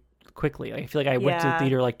really quickly. I feel like I went to the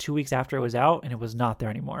theater like 2 weeks after it was out, and it was not there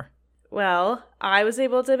anymore. Well, I was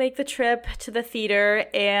able to make the trip to the theater,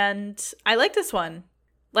 and I like this one.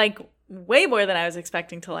 Like, way more than I was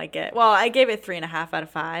expecting to like it. Well, I gave it 3.5 out of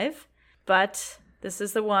 5. But this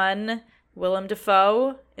is the one. Willem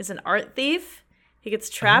Dafoe is an art thief. He gets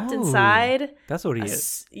trapped inside. That's what he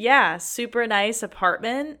is. Yeah, super nice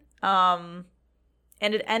apartment. And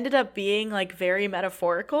it ended up being like very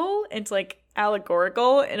metaphorical and like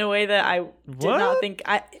allegorical in a way that I did not think.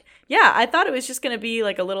 I thought it was just going to be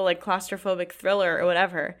like a little like claustrophobic thriller or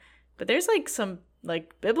whatever. But there's like some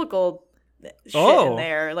like biblical shit in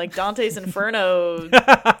there, like Dante's Inferno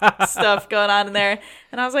stuff going on in there.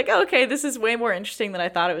 And I was like, okay, this is way more interesting than I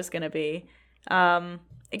thought it was going to be.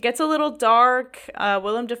 It gets a little dark.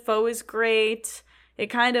 Willem Dafoe is great. It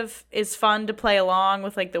kind of is fun to play along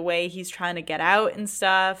with like the way he's trying to get out and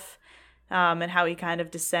stuff, and how he kind of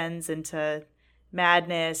descends into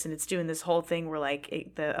madness, and it's doing this whole thing where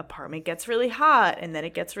like the apartment gets really hot and then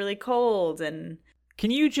it gets really cold. And can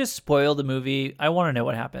you just spoil the movie? I want to know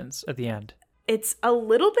what happens at the end. It's a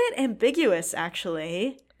little bit ambiguous,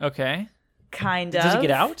 actually. Okay. Kind of. Does he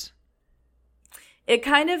get out? It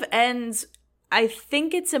kind of ends. I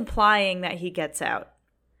think it's implying that he gets out.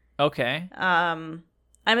 Okay.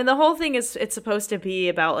 I mean, the whole thing it's supposed to be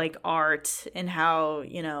about like art and how,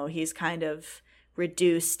 he's kind of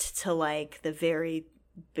reduced to like the very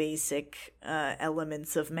basic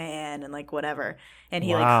elements of man and like whatever, and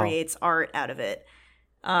he like creates art out of it.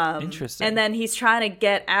 Interesting. And then he's trying to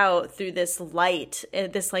get out through this light,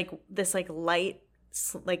 this light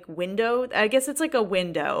like window. I guess it's like a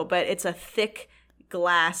window, but it's a thick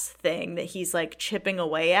glass thing that he's like chipping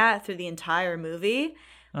away at through the entire movie.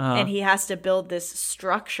 And he has to build this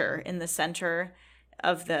structure in the center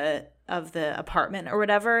of the apartment or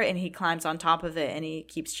whatever, and he climbs on top of it and he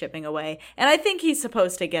keeps chipping away. And I think he's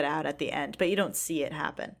supposed to get out at the end, but you don't see it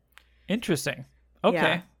happen. Interesting. Okay.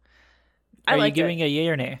 Yeah. Are you giving a yay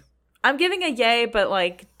or nay? I'm giving a yay, but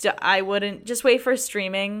like I wouldn't just wait for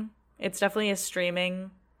streaming. It's definitely a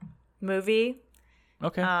streaming movie.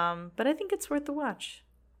 Okay. But I think it's worth the watch.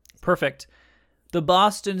 Perfect. The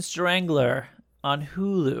Boston Strangler on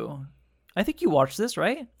Hulu. I think you watched this,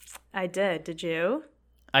 right? I did. Did you?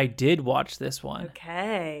 I did watch this one.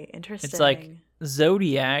 Okay, interesting. It's like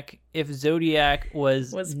Zodiac if Zodiac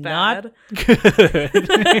was not bad. good.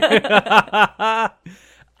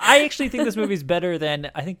 I actually think this movie's better than,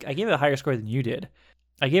 I think I gave it a higher score than you did.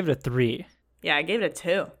 I gave it a 3. Yeah, I gave it a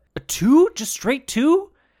 2. A 2? Just straight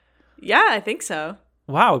 2? Yeah, I think so.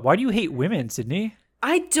 Wow, why do you hate women, Sydney?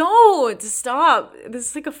 I don't. Stop. This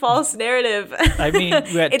is like a false narrative. I mean,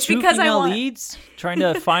 we had It's two because I female want- leads trying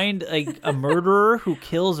to find a murderer who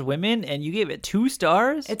kills women, and you gave it 2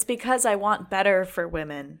 stars? It's because I want better for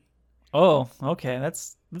women. Oh, okay.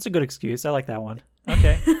 That's a good excuse. I like that one.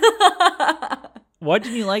 Okay. What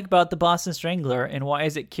did you like about The Boston Strangler, and why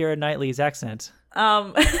is it Keira Knightley's accent?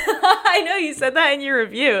 I know you said that in your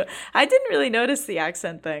review. I didn't really notice the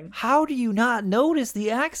accent thing. How do you not notice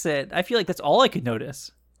the accent? I feel like that's all I could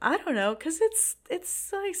notice. I don't know, because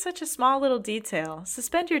it's like such a small little detail.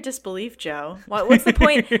 Suspend your disbelief, Joe. What's the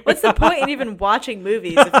point? What's the point in even watching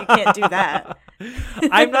movies if you can't do that?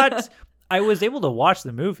 I'm not. I was able to watch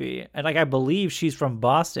the movie, and like I believe she's from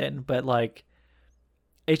Boston, but like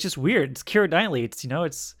it's just weird. It's Keira Knightley.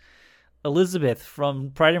 It's Elizabeth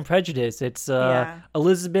from Pride and Prejudice. It's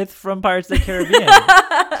Elizabeth from Pirates of the Caribbean.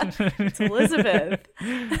 It's Elizabeth.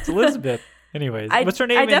 It's Elizabeth. Anyways, what's her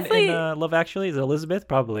name in Love Actually? Is it Elizabeth?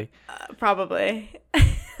 Probably. Probably.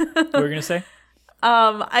 What were you gonna say?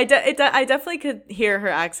 I definitely could hear her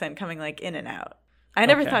accent coming like in and out. I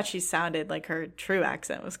never Okay. thought she sounded like her true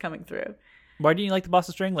accent was coming through. Why didn't you like The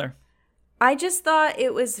Boston Strangler? I just thought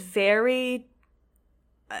it was very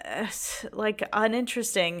like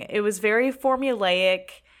uninteresting. It was very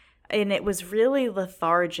formulaic and it was really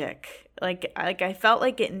lethargic. Like I felt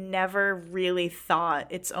like it never really thought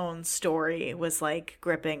its own story was like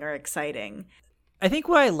gripping or exciting. I think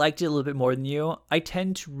why I liked it a little bit more than you, I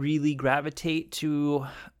tend to really gravitate to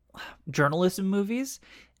journalism movies,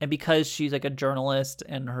 and because she's like a journalist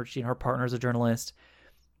and her partner's a journalist,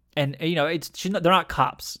 and they're not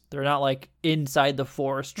cops. They're not like inside the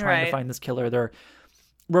force trying to find this killer. They're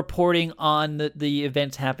reporting on the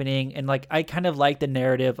events happening, and like I kind of like the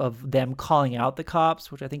narrative of them calling out the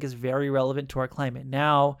cops, which I think is very relevant to our climate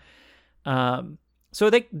now. So I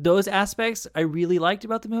think those aspects I really liked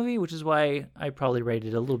about the movie, which is why I probably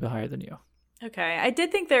rated it a little bit higher than you. Okay, I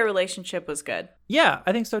did think their relationship was good. Yeah,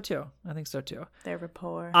 I think so too. Their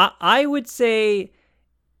rapport. I would say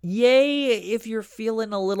yay if you're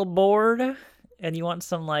feeling a little bored and you want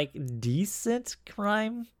some like decent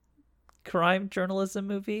crime journalism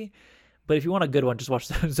movie. But if you want a good one, just watch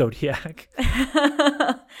Zodiac.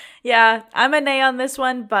 Yeah, I'm a nay on this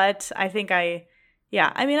one, but I think I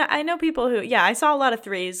know people who, I saw a lot of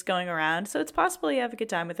 3s going around, so it's possible you have a good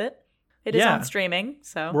time with it. It is on streaming,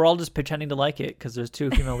 so. We're all just pretending to like it because there's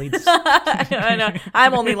 2 female leads. I know.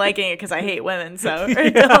 I'm only liking it because I hate women, so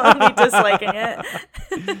I'm only disliking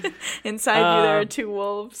it. Inside you, there are 2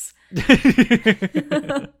 wolves.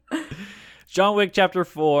 John Wick Chapter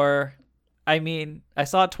 4. I mean, I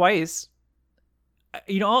saw it twice.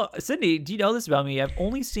 Sydney, do you know this about me? I've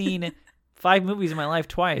only seen 5 movies in my life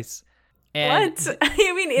twice. And what?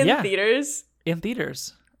 You mean in theaters? In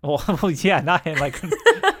theaters. Well, yeah, not in like,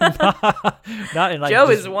 not in like. Joe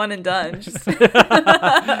is one and done.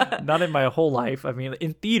 Not in my whole life. I mean,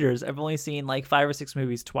 in theaters, I've only seen like 5 or 6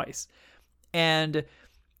 movies twice, and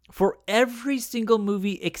for every single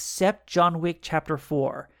movie except John Wick Chapter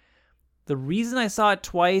 4, the reason I saw it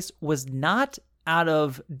twice was not out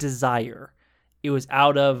of desire; it was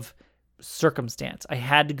out of circumstance. I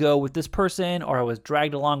had to go with this person, or I was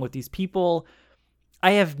dragged along with these people.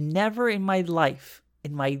 I have never in my life,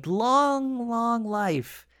 in my long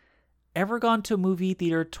life, ever gone to a movie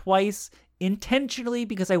theater twice intentionally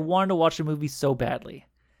because I wanted to watch a movie so badly.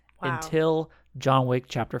 Wow. Until John Wick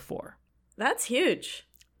Chapter 4. That's huge.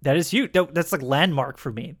 That is huge. That's like landmark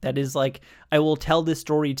for me. That is like, I will tell this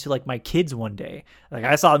story to like my kids one day. Like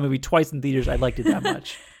I saw the movie twice in theaters. I liked it that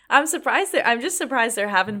much. I'm just surprised there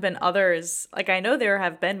haven't been others. Like I know there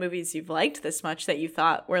have been movies you've liked this much that you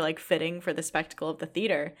thought were like fitting for the spectacle of the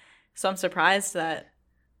theater. So I'm surprised that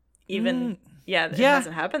it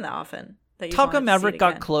hasn't happened that often. That Top Gun Maverick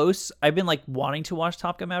got close. I've been like wanting to watch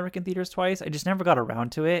Top Gun Maverick in theaters twice. I just never got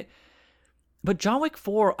around to it. But John Wick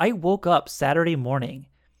 4, I woke up Saturday morning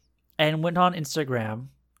and went on Instagram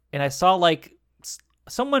and I saw like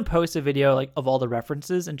someone post a video like of all the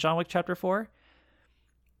references in John Wick Chapter 4.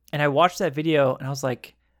 And I watched that video and I was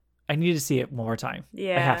like, I need to see it one more time.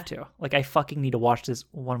 Yeah. I have to. Like, I fucking need to watch this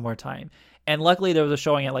one more time. And luckily there was a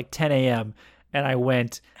showing at like 10 a.m. and I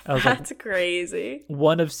went. I was That's crazy.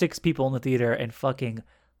 One of 6 people in the theater and fucking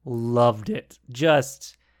Loved it.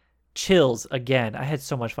 Just chills again. I had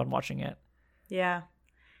so much fun watching it. Yeah.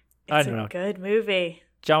 I It's don't a know. good movie.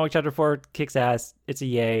 John Wick Chapter 4 kicks ass. It's a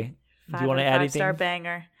yay. Do you want to add anything? 5-star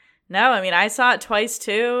banger. No, I mean, I saw it twice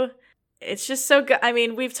too. It's just so good. I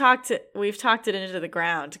mean, we've talked it into the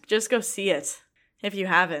ground. Just go see it if you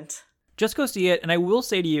haven't. Just go see it. And I will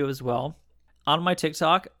say to you as well, on my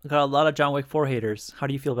TikTok, I got a lot of John Wick 4 haters. How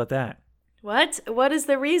do you feel about that? What? What is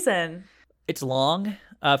the reason? It's long.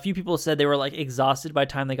 A few people said they were like exhausted by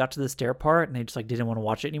the time they got to the stair part and they just like didn't want to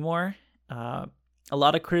watch it anymore. A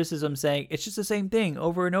lot of criticism saying it's just the same thing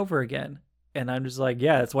over and over again. And I'm just like,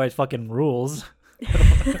 yeah, that's why it fucking rules.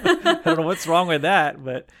 I don't know what's wrong with that,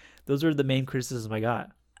 but those are the main criticisms I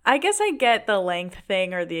got. I guess I get the length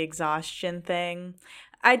thing or the exhaustion thing.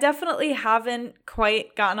 I definitely haven't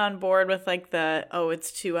quite gotten on board with like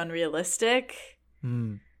it's too unrealistic.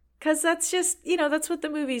 Because that's just, that's what the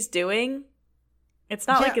movie's doing. It's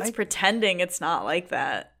not like it's pretending it's not like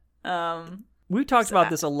that. We talked about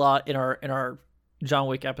this a lot in our John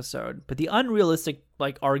Wick episode, but the unrealistic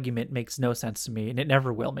like argument makes no sense to me, and it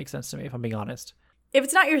never will make sense to me if I'm being honest. If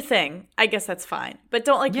it's not your thing, I guess that's fine. But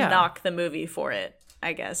don't knock the movie for it,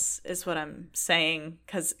 I guess, is what I'm saying,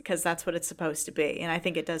 because that's what it's supposed to be. And I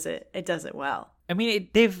think it does it well. I mean,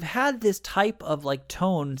 they've had this type of like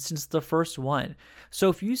tone since the first one. So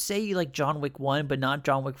if you say you like John Wick 1 but not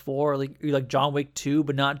John Wick 4, or like you like John Wick 2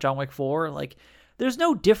 but not John Wick 4, like there's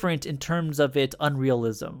no different in terms of its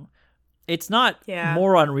unrealism. It's not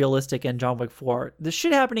more unrealistic in John Wick 4. The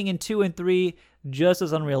shit happening in 2 and 3 just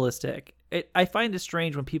as unrealistic. I find it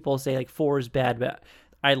strange when people say like 4 is bad, but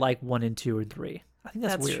I like 1 and 2 and 3. I think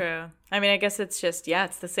that's weird. True. I mean, I guess it's just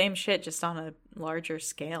it's the same shit, just on a larger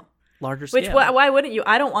scale. Which why wouldn't you?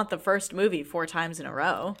 I don't want the first movie 4 times in a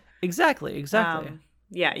row. Exactly.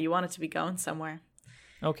 You want it to be going somewhere.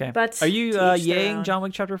 Okay. But are you yaying John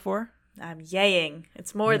Wick Chapter 4? I'm yaying.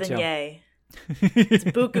 It's more than yay. It's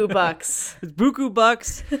buku bucks. It's buku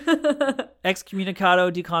bucks.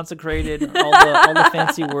 Excommunicado, deconsecrated, all the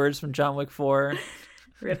fancy words from John Wick 4.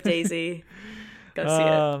 Rip Daisy. Go see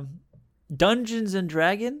it. Dungeons and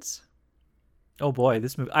Dragons. Oh boy,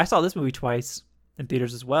 this movie! I saw this movie twice in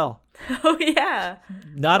theaters as well. Oh yeah.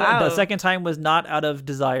 The second time was not out of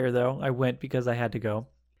desire though. I went because I had to go.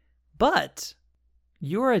 But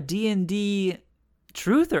you're a D&D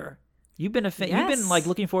truther. You've been You've been like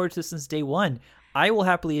looking forward to this since day one. I will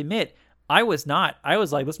happily admit, I was not. I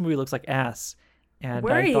was like, this movie looks like ass. And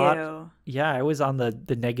I thought, you? Yeah, I was on the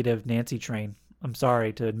negative Nancy train. I'm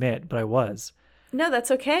sorry to admit, but I was. No,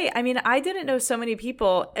 that's okay. I mean, I didn't know so many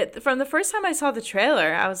people. From the first time I saw the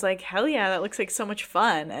trailer, I was like, hell yeah, that looks like so much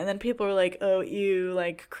fun. And then people were like, oh, ew,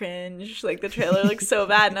 like cringe. Like the trailer looks so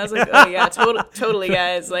bad. And I was like, oh yeah, totally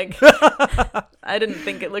guys. Like, I didn't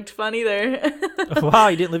think it looked fun either. Wow,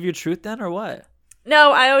 you didn't live your truth then or what?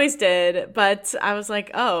 No, I always did. But I was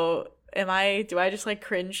like, oh, do I just like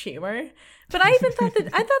cringe humor? But I even thought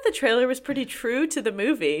the trailer was pretty true to the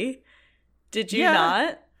movie. Did you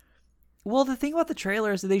not? Well, the thing about the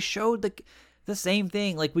trailer is that they showed the same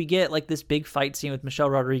thing. Like we get like this big fight scene with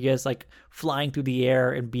Michelle Rodriguez like flying through the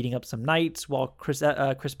air and beating up some knights while Chris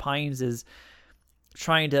Pines is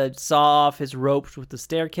trying to saw off his ropes with the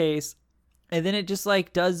staircase. And then it just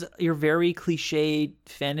like does your very cliche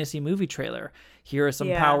fantasy movie trailer. Here are some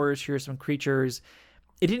powers, here are some creatures.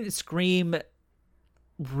 It didn't scream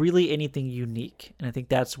really anything unique. And I think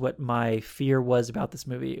that's what my fear was about this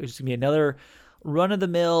movie. It was just going to be another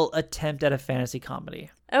run-of-the-mill attempt at a fantasy comedy.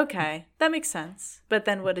 Okay, that makes sense. But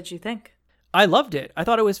then what did you think? I loved it. I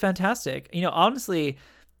thought it was fantastic. Honestly,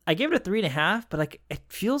 I gave it a 3.5, but like it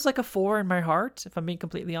feels like a 4 in my heart, if I'm being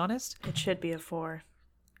completely honest. It should be a 4.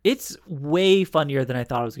 It's way funnier than I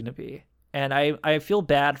thought it was going to be. And I feel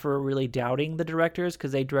bad for really doubting the directors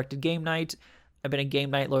because they directed Game Night. I've been a Game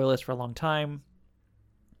Night loyalist for a long time.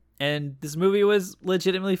 And this movie was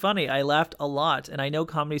legitimately funny. I laughed a lot. And I know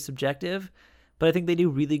comedy's subjective, but I think they do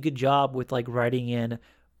a really good job with like writing in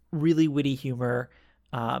really witty humor.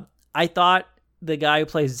 I thought the guy who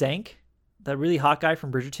plays Zank, the really hot guy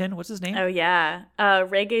from Bridgerton, what's his name? Oh yeah,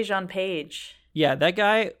 Regé-Jean Page. Yeah, that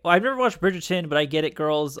guy. Well, I've never watched Bridgerton, but I get it,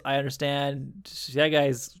 girls. I understand. That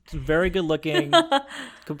guy's very good looking.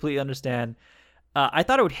 Completely understand. I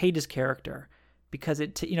thought I would hate his character because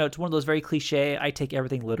it's one of those very cliche, I take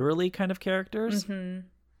everything literally kind of characters. Mm-hmm.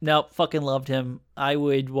 Nope, fucking loved him. I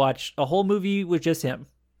would watch a whole movie with just him.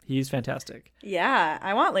 He's fantastic. Yeah,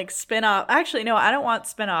 I want like spin-off. Actually, no, I don't want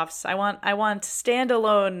spin-offs. I want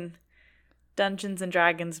standalone Dungeons and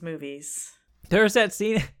Dragons movies. There's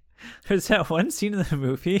that one scene in the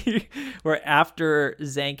movie where after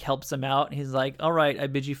Zank helps him out, he's like, all right, I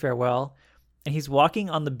bid you farewell. and he's walking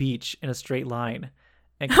on the beach in a straight line.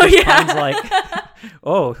 And Chris Pine's like,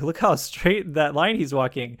 oh, look how straight that line he's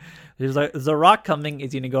walking. There's a rock coming.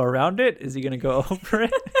 Is he going to go around it? Is he going to go over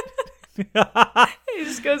it? He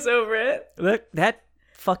just goes over it. That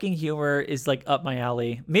fucking humor is like up my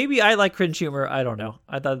alley. Maybe I like cringe humor. I don't know.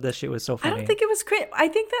 I thought this shit was so funny. I don't think it was cringe. I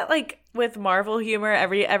think that like with Marvel humor,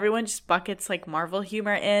 everyone just buckets like Marvel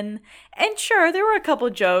humor in. And sure, there were a couple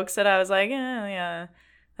jokes that I was like, yeah,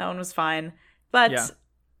 that one was fine. But yeah.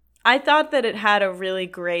 I thought that it had a really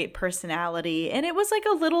great personality, and it was like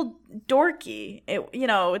a little dorky.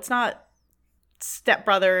 It's not Step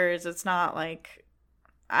Brothers. It's not like,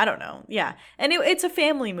 I don't know. Yeah. And it's a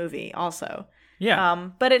family movie also. Yeah.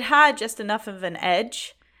 But it had just enough of an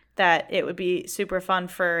edge that it would be super fun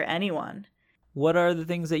for anyone. What are the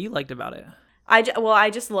things that you liked about it?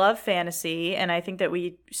 I just love fantasy, and I think that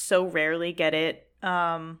we so rarely get it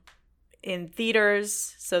in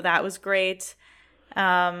theaters, so that was great.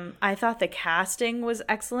 I thought the casting was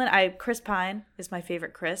excellent. Chris Pine is my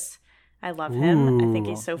favorite Chris. I love him. I think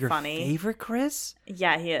he's so funny. Your favorite Chris?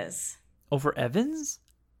 Yeah, he is. Over Evans?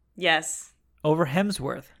 Yes. Over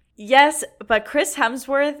Hemsworth? Yes, but Chris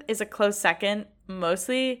Hemsworth is a close second.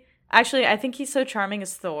 Mostly, actually, I think he's so charming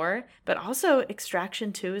as Thor, but also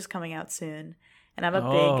Extraction 2 is coming out soon, and I'm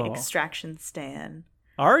a big Extraction stan.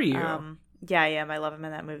 Are you? Yeah, I am. I love him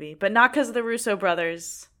in that movie, but not because of the Russo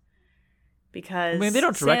brothers. Because they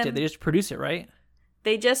don't direct it; they just produce it, right?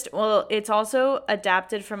 It's also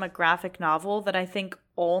adapted from a graphic novel that I think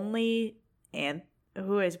only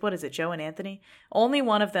Joe and Anthony? Only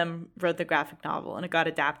one of them wrote the graphic novel, and it got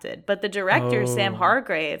adapted. But the director, Sam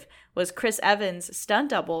Hargrave, was Chris Evans' stunt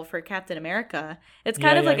double for Captain America. It's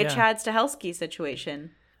kind of like a Chad Stahelski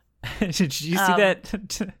situation. Did you see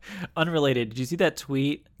that? Unrelated. Did you see that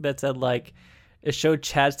tweet that said like it showed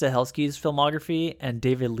Chad Stahelski's filmography and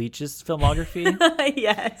David Leitch's filmography?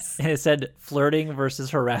 Yes. And it said flirting versus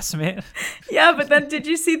harassment. Yeah, but then did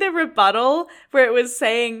you see the rebuttal where it was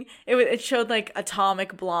saying it showed like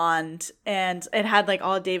Atomic Blonde, and it had like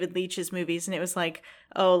all David Leitch's movies, and it was like,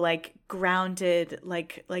 oh, like grounded,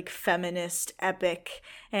 like feminist epic,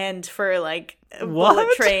 and for like Bullet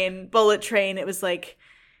Train, it was like,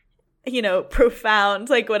 profound,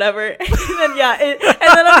 like whatever. And then and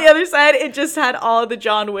then on the other side, it just had all the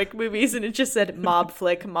John Wick movies, and it just said mob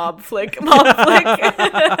flick, mob flick, mob flick.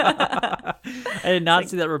 I did not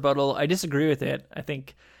see that rebuttal. I disagree with it. I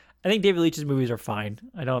think David Leitch's movies are fine.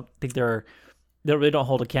 I don't think they really don't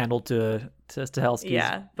hold a candle to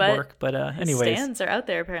Stahelski's work. But anyways, stands are out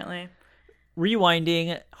there apparently.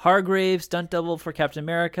 Rewinding, Hargrave, stunt double for Captain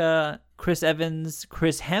America. Chris Evans,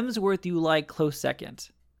 Chris Hemsworth, you like close second.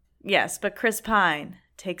 Yes, but Chris Pine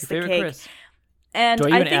takes the cake. Chris. And do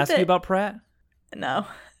I even ask you about Pratt? No.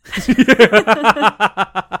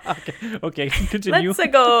 Okay, continue.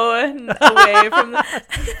 Let's go away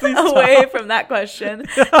from that question.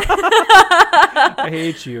 I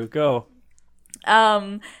hate you. Go.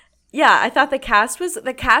 Yeah, I thought the cast was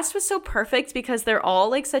so perfect because they're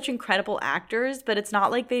all like such incredible actors, but it's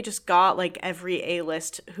not like they just got like every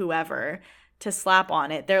A-list whoever to slap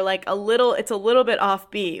on it. They're like it's a little bit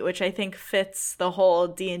offbeat, which I think fits the whole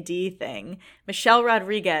D&D thing. Michelle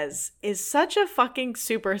Rodriguez is such a fucking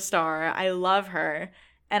superstar. I love her,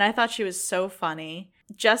 and I thought she was so funny.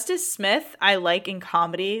 Justice Smith, I like in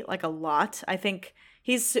comedy like a lot. I think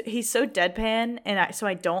he's so deadpan, and so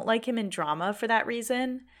I don't like him in drama for that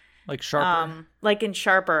reason. Like Sharper. Like in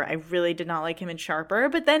Sharper, I really did not like him in Sharper,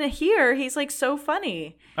 but then here he's like so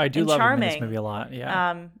funny. I do love him in this movie a lot.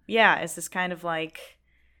 Yeah. It's this kind of like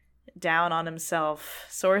down on himself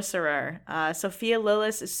sorcerer. Sophia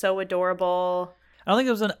Lillis is so adorable. I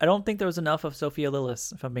don't think there was enough of Sophia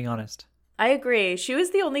Lillis, if I'm being honest. I agree. She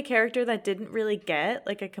was the only character that didn't really get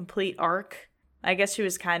like a complete arc. I guess she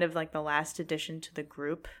was kind of like the last addition to the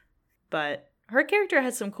group, but her character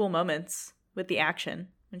had some cool moments with the action.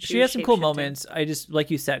 She has some cool moments. I just, like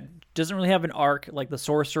you said, doesn't really have an arc like the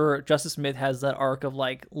sorcerer. Justice Smith has that arc of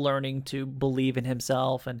like learning to believe in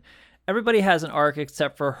himself, and everybody has an arc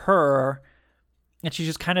except for her, and she's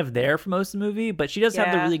just kind of there for most of the movie. But she does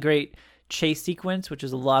have the really great chase sequence, which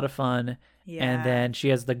is a lot of fun, and then she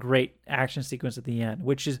has the great action sequence at the end,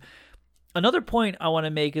 which is another point I want to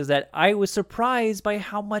make, is that I was surprised by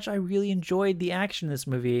how much I really enjoyed the action in this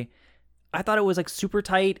movie. I thought it was like super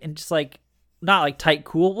tight and just like, not like tight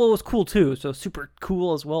cool. Well, it was cool too, so super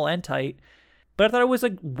cool as well and tight. But I thought it was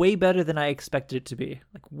like way better than I expected it to be.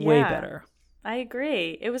 Like way better. I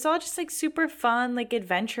agree. It was all just like super fun, like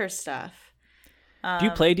adventure stuff. Do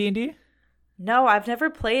you play D&D? No, I've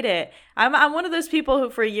never played it. I'm one of those people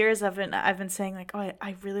who for years I've been saying like, oh,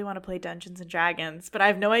 I really want to play Dungeons and Dragons, but I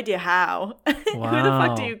have no idea how.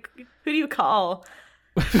 Wow. Who do you call?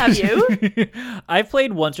 Have you? I've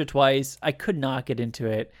played once or twice. I could not get into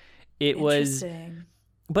it. It was, Interesting.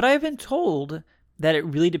 but I've been told that it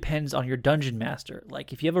really depends on your dungeon master.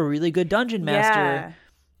 Like if you have a really good dungeon master,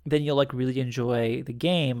 then you'll like really enjoy the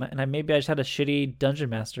game. And maybe I just had a shitty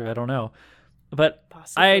dungeon master. I don't know, but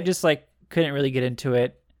Possibly. I just like couldn't really get into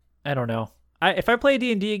it. I don't know. If I play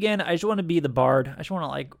D&D again, I just want to be the bard. I just want to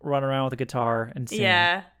like run around with a guitar and sing.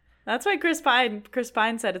 Yeah. That's why Chris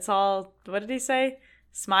Pine said it's all, what did he say?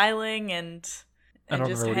 Smiling and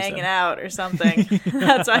just hanging out or something.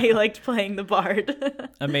 That's why he liked playing the bard.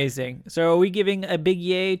 Amazing. So are we giving a big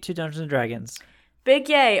yay to Dungeons & Dragons? Big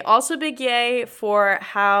yay. Also big yay for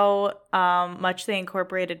how much they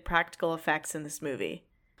incorporated practical effects in this movie.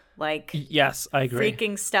 Like, yes, I agree.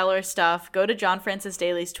 Freaking stellar stuff. Go to John Francis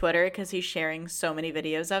Daly's Twitter because he's sharing so many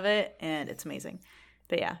videos of it, and it's amazing.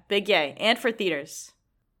 But yeah, big yay. And for theaters.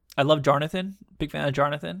 I love Jonathan. Big fan of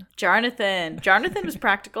Jonathan. Jonathan was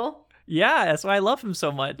practical. Yeah, that's why I love him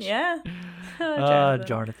so much. Yeah.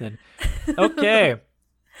 Jonathan. Okay.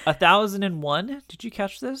 1001. Did you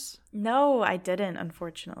catch this? No, I didn't,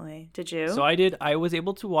 unfortunately. Did you? So I did. I was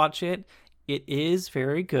able to watch it. It is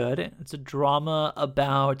very good. It's a drama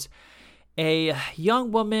about a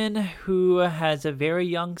young woman who has a very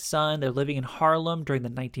young son. They're living in Harlem during the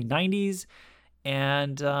 1990s.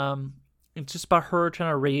 And it's just about her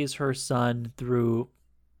trying to raise her son through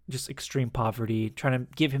just extreme poverty, trying to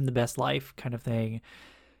give him the best life kind of thing.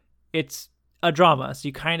 It's a drama, so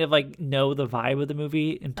you kind of like know the vibe of the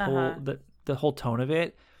movie and the whole tone of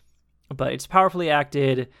it. But it's powerfully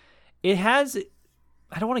acted. It has...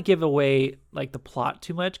 I don't want to give away like the plot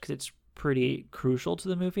too much because it's pretty crucial to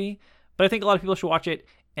the movie, but I think a lot of people should watch it.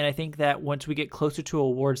 And I think that once we get closer to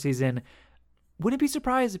award season, wouldn't be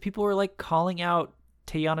surprised if people were like calling out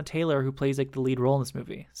Teyana Taylor, who plays like the lead role in this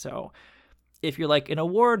movie. So if you're like an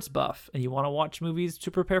awards buff and you want to watch movies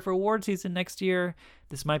to prepare for award season next year,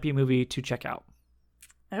 this might be a movie to check out.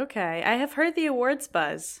 Okay. I have heard the awards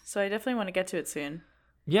buzz, so I definitely want to get to it soon.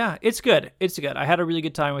 Yeah, it's good. It's good. I had a really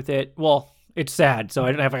good time with it. Well, it's sad, so I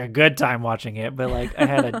didn't have like a good time watching it, but like I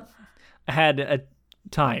had a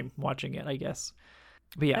time watching it, I guess.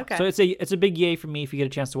 But yeah, okay. So it's a big yay for me if you get a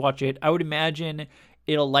chance to watch it. I would imagine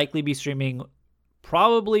it'll likely be streaming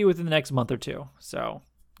probably within the next month or two. So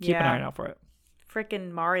keep an eye out for it.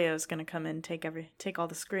 Frickin' Mario's gonna come in, take all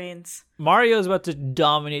the screens. Mario's about to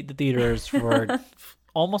dominate the theaters for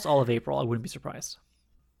almost all of April. I wouldn't be surprised.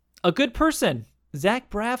 A Good Person. Zach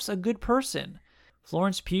Braff's A Good Person.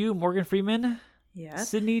 Florence Pugh, Morgan Freeman. Yes.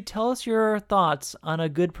 Sydney, tell us your thoughts on A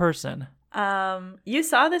Good Person. You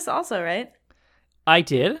saw this also, right? I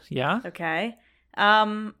did, yeah. Okay.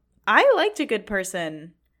 I liked A Good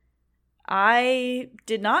Person. I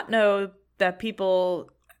did not know that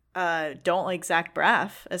people don't like Zach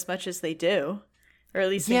Braff as much as they do. Or at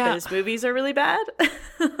least think that his movies are really bad.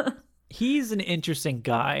 He's an interesting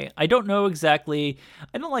guy. I don't know exactly.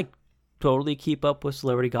 I don't like totally keep up with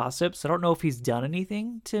celebrity gossip, so I don't know if he's done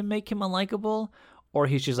anything to make him unlikable, or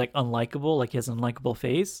he's just like unlikable, like he has an unlikable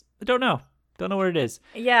face. I don't know what it is.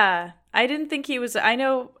 Yeah, I didn't think he was.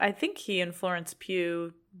 I think he and Florence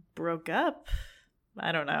Pugh broke up.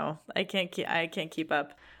 I don't know. I can't keep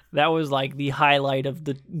up. That was like the highlight of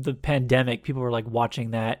the pandemic. People were like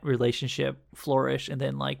watching that relationship flourish, and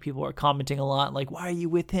then like people were commenting a lot like, why are you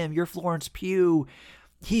with him? You're Florence Pugh,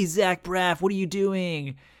 he's Zach Braff, what are you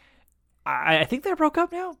doing? I think they broke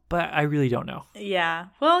up now, but I really don't know. Yeah.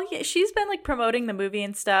 Well, she's been like promoting the movie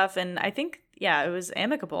and stuff, and I think, it was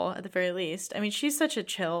amicable at the very least. I mean, she's such a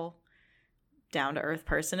chill, down-to-earth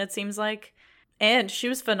person, it seems like. And she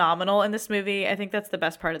was phenomenal in this movie. I think that's the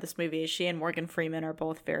best part of this movie. She and Morgan Freeman are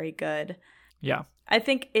both very good. Yeah. I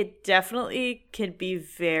think it definitely could be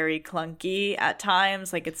very clunky at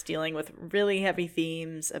times. Like it's dealing with really heavy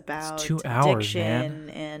themes about 2 hours, addiction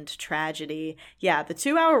and tragedy. Yeah, the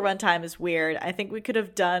 2-hour runtime is weird. I think we could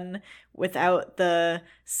have done without the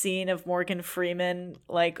scene of Morgan Freeman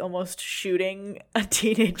like almost shooting a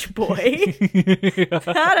teenage boy.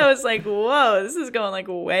 That I was like, whoa, this is going like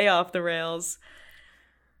way off the rails.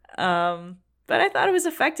 But I thought it was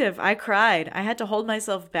effective. I cried. I had to hold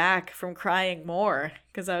myself back from crying more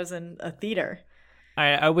because I was in a theater.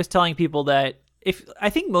 I was telling people that I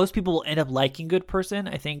think most people will end up liking Good Person.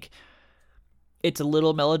 I think it's a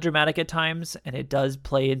little melodramatic at times, and it does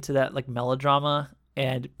play into that like melodrama.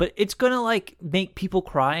 But it's gonna like make people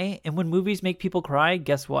cry, and when movies make people cry,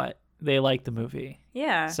 guess what? They like the movie.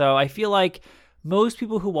 Yeah. So I feel like most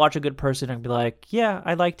people who watch A Good Person are going to be like, yeah,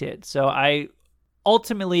 I liked it. So I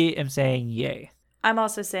ultimately am saying yay. I'm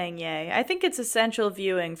also saying yay. I think it's essential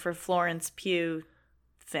viewing for Florence Pugh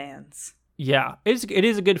fans. Yeah, it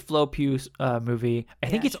is a good Flo Pugh movie. I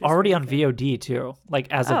think it's already on VOD too,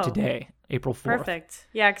 like as of today, April 4th. Perfect.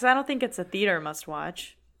 Yeah, because I don't think it's a theater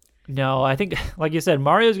must-watch. No, I think, like you said,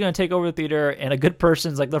 Mario's going to take over the theater, and A Good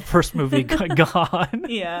Person's like the first movie gone.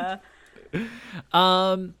 Yeah.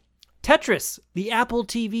 Tetris, the Apple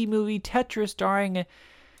TV movie Tetris, starring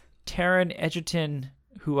Taron Egerton,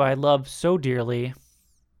 who I love so dearly.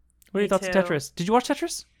 What are your thoughts on Tetris? Did you watch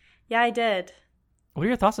Tetris? Yeah, I did. What are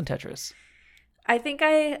your thoughts on Tetris? I think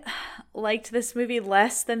I liked this movie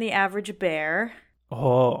less than The Average Bear.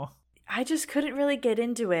 Oh. I just couldn't really get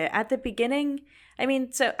into it. At the beginning,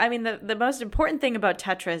 the most important thing about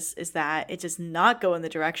Tetris is that it does not go in the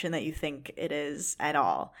direction that you think it is at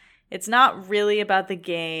all. It's not really about the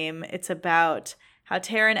game. It's about how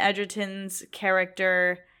Taron Egerton's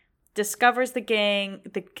character discovers the game,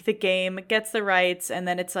 gets the rights, and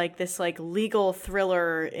then it's like this like legal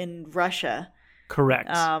thriller in Russia. Correct.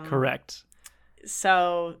 Correct.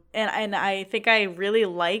 So, and I think I really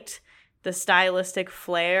liked the stylistic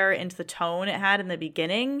flair into the tone it had in the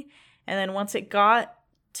beginning, and then once it got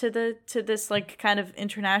to this like kind of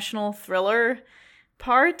international thriller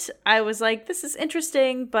part, I was like, this is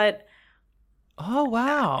interesting, but oh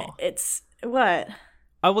wow, it's what?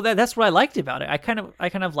 Oh well, that's what I liked about it. I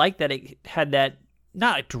kind of liked that it had that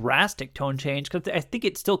not a drastic tone change, because I think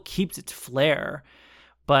it still keeps its flair,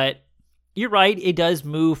 but you're right, it does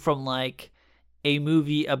move from like a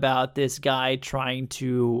movie about this guy trying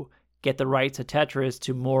to get the rights to Tetris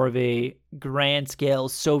to more of a grand scale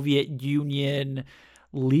Soviet Union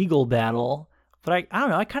legal battle. But I don't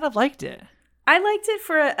know, I kind of liked it. I liked it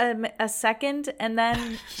for a second, and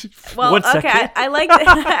then I liked it.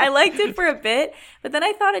 I liked it for a bit, but then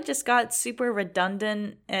I thought it just got super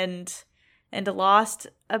redundant and lost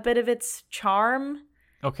a bit of its charm.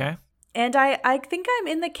 Okay. And I think I'm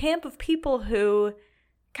in the camp of people who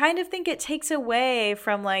kind of think it takes away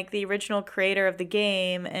from like the original creator of the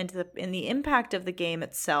game and the impact of the game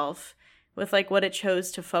itself with like what it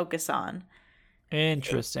chose to focus on.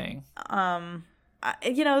 Interesting. The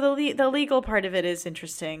legal part of it is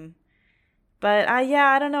interesting, but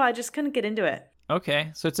I don't know. I just couldn't get into it.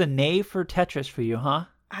 Okay, so it's a nay for Tetris for you, huh?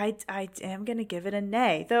 I am gonna give it a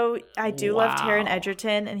nay, though. I do love Taron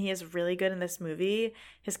Egerton, and he is really good in this movie.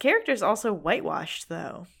 His character is also whitewashed,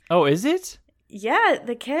 though. Oh, is it? Yeah,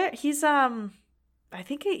 he's I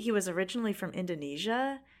think he was originally from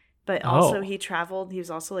Indonesia, but also he traveled. He was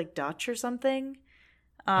also like Dutch or something.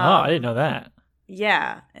 I didn't know that.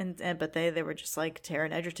 Yeah, but they were just like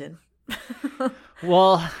Taron Egerton.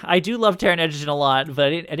 Well, I do love Taron Egerton a lot,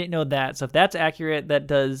 but I didn't know that. So if that's accurate, that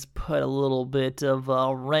does put a little bit of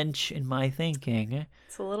a wrench in my thinking.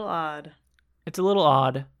 It's a little odd.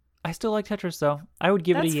 I still like Tetris, though. I would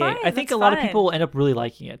give it a yay. Fine. I think a lot of people will end up really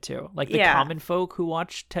liking it, too. Like the common folk who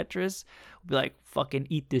watch Tetris will be like, fucking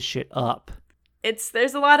eat this shit up.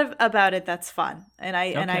 There's a lot about it that's fun, and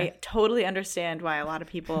I totally understand why a lot of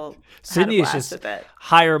people Sydney had a blast is just with it.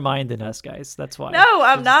 Higher mind than us, guys. That's why. No,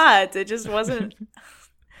 I'm not. It just wasn't.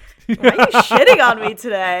 Why are you shitting on me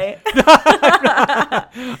today?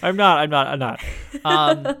 I'm not.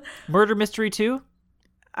 Murder Mystery 2?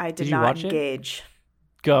 I did not engage.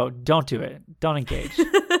 Go. Don't do it. Don't engage.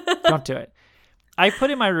 Don't do it. I put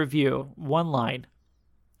in my review one line.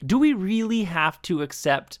 Do we really have to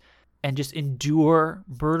accept and just endure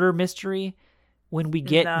murder mystery when we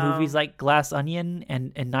get movies like Glass Onion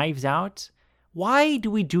and Knives Out? Why do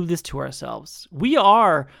we do this to ourselves? We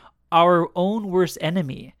are our own worst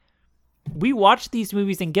enemy. We watch these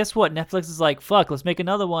movies and guess what? Netflix is like, fuck, let's make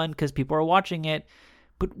another one because people are watching it.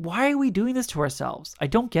 But why are we doing this to ourselves? I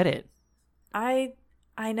don't get it.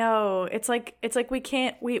 I know. It's like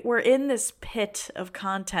we're in this pit of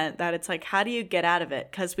content that it's like, how do you get out of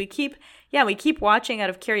it? Because we keep watching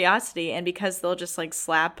out of curiosity, and because they'll just like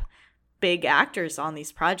slap big actors on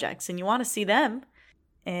these projects and you want to see them.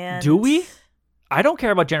 And do we? I don't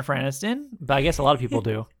care about Jennifer Aniston, but I guess a lot of people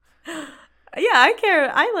do. Yeah, I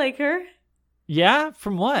care. I like her. Yeah?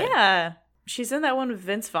 From what? Yeah. She's in that one with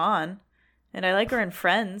Vince Vaughn. And I like her in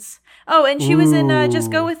Friends. Oh, and she was in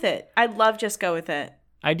Just Go With It. I love Just Go With It.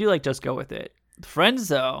 I do like Just Go With It. Friends,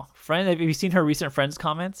 though. Have you seen her recent Friends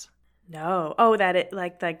comments? No. Oh, that it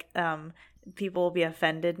like people will be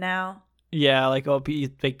offended now. Yeah, like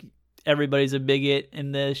everybody's a bigot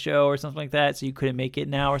in the show or something like that, so you couldn't make it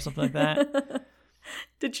now or something like that.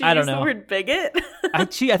 Did she use the word bigot? I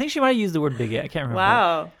think she might have used the word bigot. I can't remember.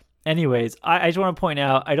 Wow. Anyways, I just want to point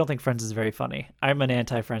out, I don't think Friends is very funny. I'm an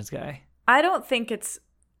anti-Friends guy. I don't think it's.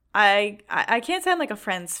 I can't say I'm like a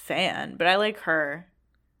Friends fan, but I like her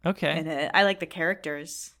Okay. in it. I like the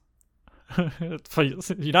characters.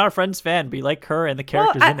 You're not a Friends fan, but you like her and the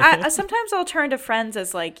characters in I it. sometimes I'll turn to Friends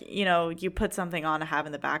as like, you put something on to have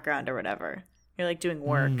in the background or whatever. You're like doing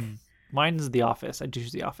work. Mine's The Office. I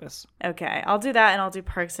choose The Office. Okay, I'll do that, and I'll do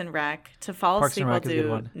Parks and Rec. To fall Parks asleep, and I'll Rec is a good do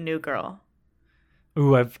one. New Girl.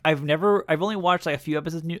 Ooh, I've only watched like a few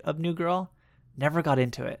episodes of New Girl. Never got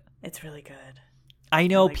into it. It's really good. I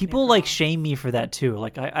know like New people like Girl. shame me for that too.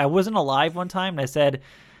 Like I wasn't alive one time and I said,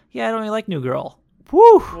 yeah, I don't really like New Girl.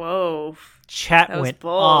 Woo! Whoa. Chat That was went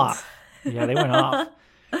bold. off. Yeah, they went off.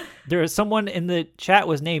 There was someone in the chat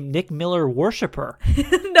was named Nick Miller Worshipper,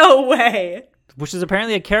 No way. which is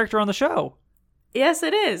apparently a character on the show. Yes,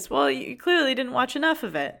 it is. Well, you clearly didn't watch enough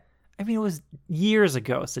of it. I mean, it was years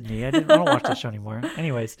ago, Sydney. I don't watch that show anymore.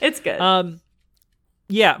 Anyways, It's good.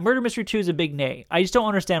 yeah, Murder Mystery 2 is a big nay. I just don't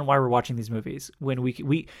understand why we're watching these movies when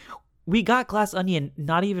we got Glass Onion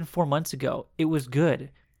not even 4 months ago. It was good.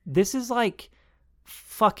 This is like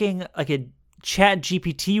fucking like a Chat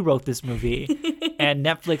GPT wrote this movie and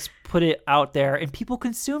Netflix put it out there and people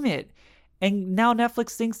consume it. And now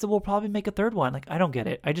Netflix thinks that we'll probably make a third one. Like, I don't get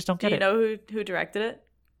it. I just don't Do get you it. know who directed it?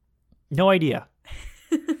 No idea.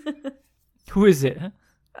 Who is it?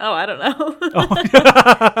 Oh, I don't know. Oh.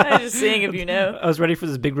 I was just seeing if you know. I was ready for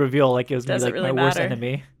this big reveal, like it was gonna be Doesn't like really my worst matter.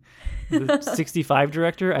 enemy. The 65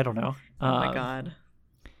 director? I don't know. Oh my god.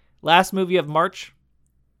 Last movie of March,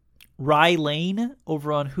 Rye Lane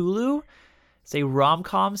over on Hulu. It's a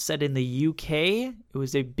rom-com set in the UK. It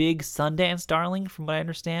was a big Sundance darling, from what I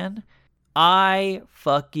understand. I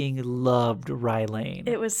fucking loved Rye Lane.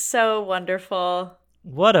 It was so wonderful.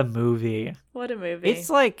 What a movie. What a movie. It's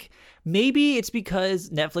like, maybe it's because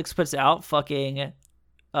Netflix puts out fucking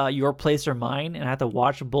Your Place or Mine, and I have to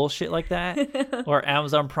watch bullshit like that. Or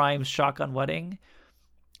Amazon Prime's Shotgun Wedding,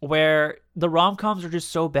 where the rom-coms are just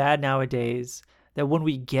so bad nowadays that when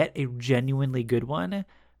we get a genuinely good one,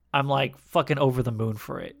 I'm like fucking over the moon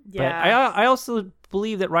for it. Yeah. But I also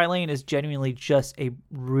believe that Rye Lane is genuinely just a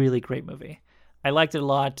really great movie. I liked it a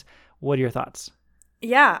lot. What are your thoughts?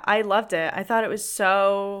 Yeah, I loved it. I thought it was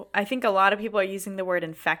so. I think a lot of people are using the word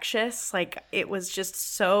infectious. Like, it was just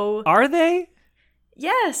so. Are they?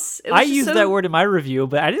 Yes. It was I just used so- that word in my review,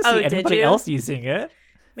 but I didn't Oh, see did anybody you? else using it.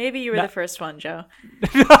 Maybe you were the first one, Joe.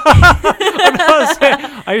 I'm not saying,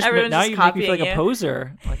 I just, Everyone's now just you make me feel like copying a you.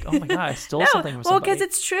 poser. Like, oh my god, I stole something from well, somebody. because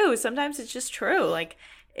it's true. Sometimes it's just true. Like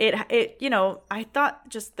it. I thought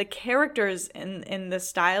just the characters in the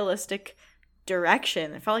stylistic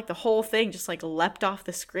direction. It felt like the whole thing just like leapt off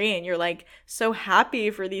the screen. You're like so happy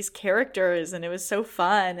for these characters, and it was so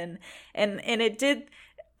fun, and it did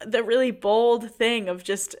the really bold thing of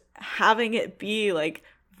just having it be like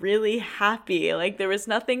really happy. Like there was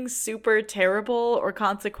nothing super terrible or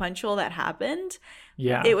consequential that happened.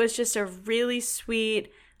 Yeah. It was just a really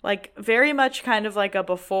sweet, like very much kind of like a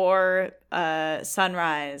before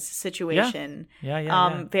sunrise situation.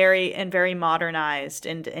 Yeah. Very modernized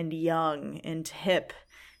and young and hip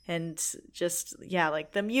and just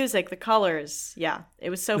like the music, the colors. Yeah, it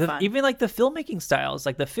was so fun. Even like the filmmaking styles,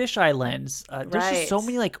 like the fisheye lens. There's just so Right.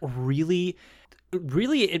 many like really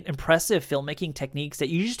impressive filmmaking techniques that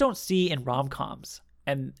you just don't see in rom-coms.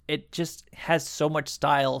 And it just has so much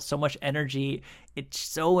style, so much energy. It's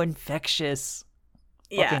so infectious.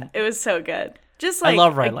 Yeah, Fucking- it was so good. Just I like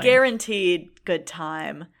love a Rye Lane. guaranteed good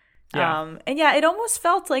time. Yeah. And yeah, it almost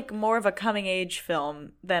felt like more of a coming age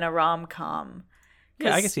film than a rom-com.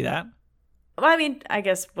 Yeah, I can see that. Well, I mean, I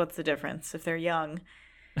guess what's the difference if they're young?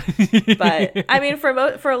 But I mean, for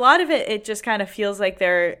a lot of it, it just kind of feels like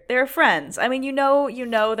they're friends. I mean, you know,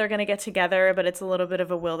 they're gonna get together, but it's a little bit of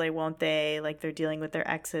a will they, won't they? Like they're dealing with their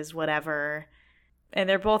exes, whatever. And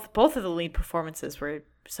they're both of the lead performances were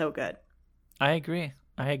so good. I agree.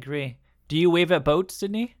 Do you wave at boats,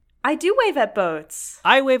 Sydney? I do wave at boats.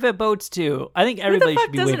 I wave at boats too. I think everybody Who the should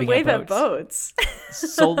fuck be doesn't waving wave at boats.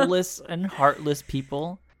 Soulless and heartless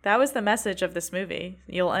people. That was the message of this movie.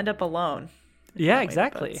 You'll end up alone. if you Yeah, don't wave at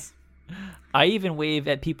exactly. boats. I even wave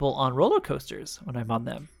at people on roller coasters when I'm on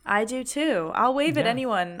them. I do too. I'll wave at Yeah.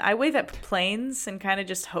 anyone. I wave at planes and kind of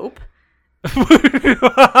just hope.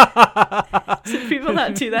 Do people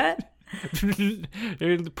not do that?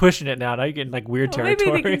 You're pushing it now. Now you're getting like weird Well,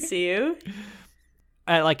 territory. maybe they can see you.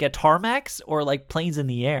 Like at tarmacs or like planes in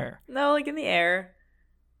the air. No, like in the air.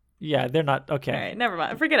 Yeah, they're not okay. All right, never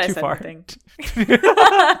mind. Forget I Too said far. anything.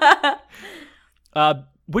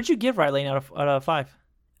 Would you give Rye Lane out of 5?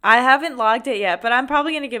 I haven't logged it yet, but I'm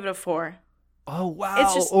probably going to give it a 4. Oh wow!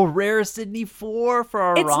 It's just- rare Sydney 4 for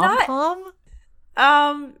our It's not- rom com.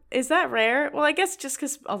 Is that rare? Well, I guess just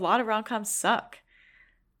because a lot of rom-coms suck.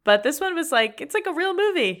 But this one was like, it's like a real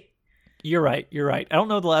movie. You're right. I don't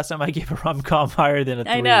know the last time I gave a rom-com higher than a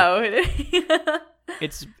 3. I know.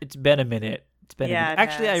 It's been a minute. Yeah, it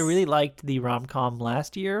Actually, I has. really liked the rom-com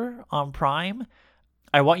last year on Prime.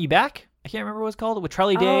 I Want You Back. I can't remember what it's called, with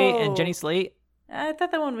Charlie Day and Oh. Jenny Slate. I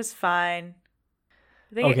thought that one was fine.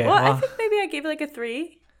 I think Okay, I well- think maybe I gave it like a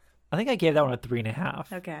 3. I think I gave that one a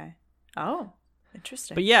 3.5. Okay. Oh,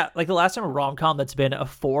 interesting. But yeah, like the last time a rom-com that's been a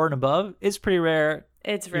 4 and above is pretty rare.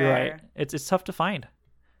 It's You're rare. right. It's tough to find.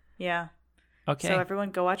 Yeah. Okay. So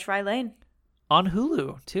everyone go watch Rye Lane. On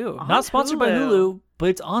Hulu too. On Not sponsored by Hulu. Hulu, but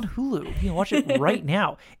it's on Hulu. You can watch it right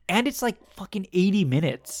now. And it's like fucking 80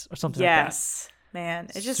 minutes or something Yes. Man,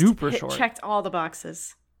 it just Super short. checked all the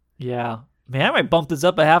boxes. like that. Yeah. Man, I might bump this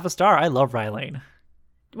up a half a star. I love Rye Lane.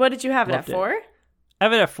 What did you have it Loved at it. 4? I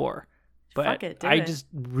have it at 4. But Fuck it, do I it. just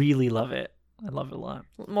really love it. I love it a lot.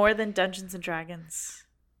 More than Dungeons and Dragons,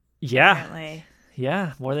 Yeah. apparently.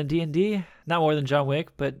 Yeah. More than D&D. Not more than John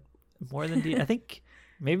Wick, but more than I think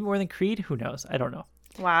maybe more than Creed. Who knows? I don't know.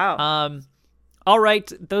 Wow. All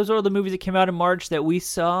right. Those are the movies that came out in March that we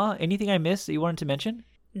saw. Anything I missed that you wanted to mention?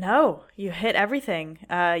 No, you hit everything.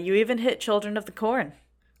 You even hit Children of the Corn.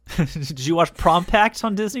 Did you watch Prom Pact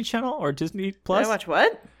on Disney Channel or Disney Did Plus? I watch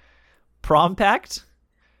what? Prom Pact?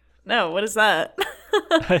 No, what is that?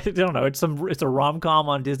 I don't know. It's a rom-com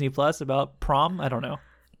on Disney Plus about prom. I don't know.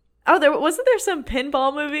 Oh, wasn't there some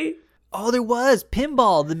pinball movie? Oh, there was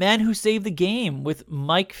Pinball, the man who saved the game with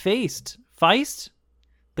Mike Feist,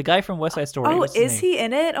 the guy from West Side Story. Oh, What's his is name? he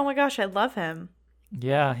in it? Oh my gosh, I love him.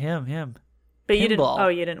 Yeah, him. But you didn't. Pinball. Oh,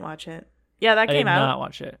 you didn't watch it. Yeah, that I came did out. not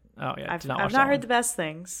watch it. Oh yeah, I've did not watch I've that not heard one. the best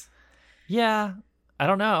things. Yeah, I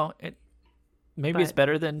don't know. Maybe it's But-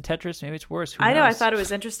 better than Tetris. Maybe it's worse. Who I know. I knows? thought it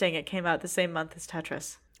was interesting. It came out the same month as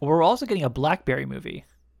Tetris. We're also getting a BlackBerry movie.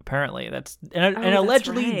 Apparently, and that's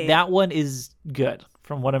allegedly right. that one is good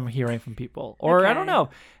from what I'm hearing from people. Or I don't Okay. know.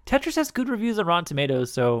 Tetris has good reviews on Rotten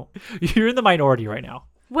Tomatoes, so you're in the minority right now.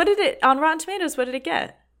 What did it on Rotten Tomatoes? What did it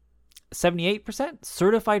get? 78%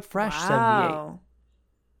 certified fresh. 78. Wow,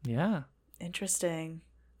 Yeah. interesting.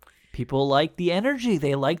 People like the energy.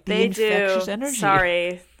 They like the They infectious do. energy.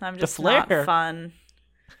 Sorry, I'm just flare. not fun.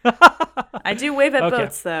 I do wave at Okay.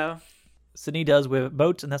 boats though. Sydney does with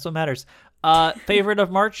boats, and that's what matters. Favorite of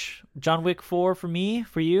March, John Wick 4 for me.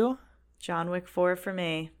 For you, John Wick 4 for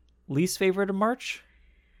me. least favorite of March.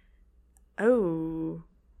 Oh,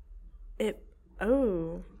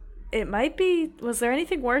 it might be. Was there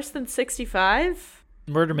anything worse than 65?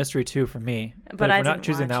 Murder Mystery 2 for me. But if I we're not didn't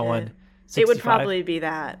choosing watch that it. one. It would 65. probably be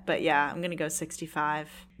that, but yeah, I'm gonna go 65.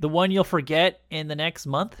 The one you'll forget in the next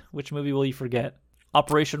month. Which movie will you forget?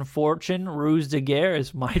 Operation Fortune, Ruse de Guerre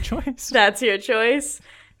is my choice. That's your choice.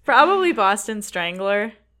 Probably Boston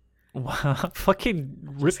Strangler. Wow, fucking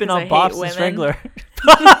ripping 'cause I on hate Boston women. Strangler.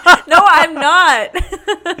 No, I'm not.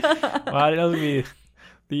 Wow, I didn't know it would be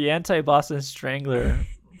the anti-Boston Strangler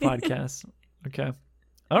podcast. Okay.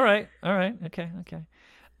 All right. Okay.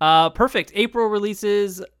 Perfect. April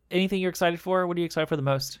releases. Anything you're excited for? What are you excited for the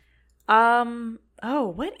most?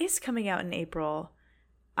 Oh, what is coming out in April?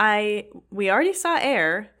 We already saw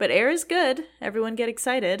Air, but Air is good. Everyone get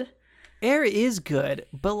excited. Air is good,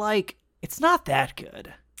 but like it's not that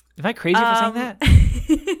good. Am I crazy for saying that?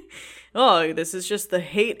 Oh, this is just the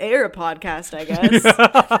Hate Air podcast, I guess.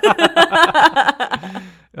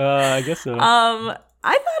 I guess so. I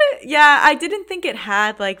thought I didn't think it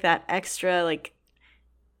had like that extra like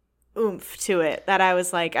oomph to it that I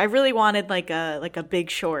was like, I really wanted like a Big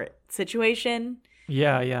Short situation.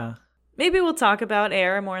 Yeah. Maybe we'll talk about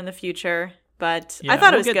Air more in the future, but Yeah, I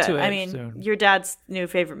thought we'll it was get good. to it I mean, soon. your dad's new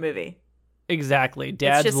favorite movie. Exactly.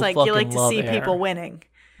 Dads It's just will like fucking you like to love see Air. people winning.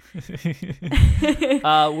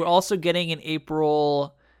 We're also getting in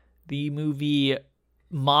April the movie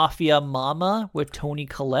Mafia Mama with Toni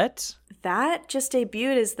Collette. That just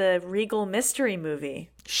debuted as the Regal mystery movie.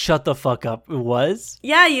 Shut the fuck up. It was?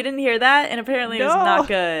 Yeah, you didn't hear that, and apparently it was No. not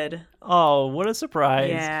good. Oh, what a surprise.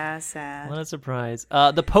 Yeah, sad. What a surprise.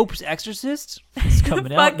 The Pope's Exorcist is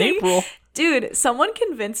coming out in Fucking- April. Dude, someone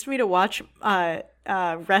convinced me to watch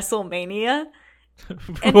WrestleMania.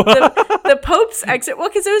 And the Pope's Exorcist. Well,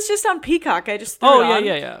 because it was just on Peacock. I just threw Oh, it on.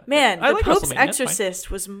 yeah. Man, I the like Pope's WrestleMania, that's fine.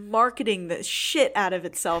 Exorcist was marketing the shit out of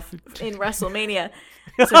itself in WrestleMania.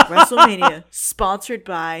 It's like WrestleMania, sponsored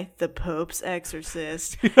by the Pope's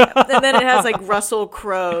Exorcist. And then it has like Russell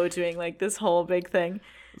Crowe doing like this whole big thing.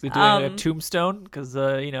 Is he doing a tombstone? Because,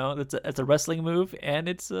 it's a wrestling move and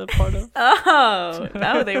it's a part of. Oh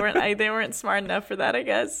no, they weren't smart enough for that, I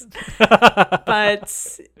guess.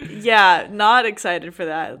 But yeah, not excited for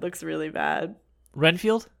that. It looks really bad.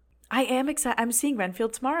 Renfield? I am excited. I'm seeing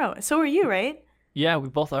Renfield tomorrow. So are you, right? Yeah, we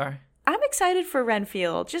both are. I'm excited for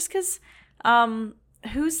Renfield just because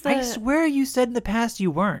who's the... I swear you said in the past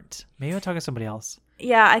you weren't. Maybe I'm talking to somebody else.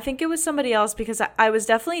 Yeah, I think it was somebody else because I was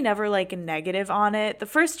definitely never like negative on it. The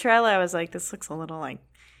first trailer, I was like, this looks a little like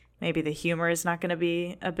maybe the humor is not going to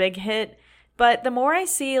be a big hit. But the more I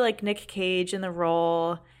see like Nick Cage in the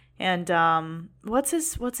role and what's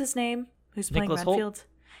his name? Who's playing Nicholas Renfield? Hoult?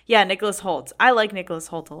 Yeah, Nicholas Hoult. I like Nicholas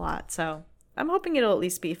Hoult a lot, so I'm hoping it'll at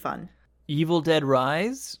least be fun. Evil Dead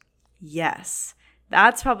Rise? Yes.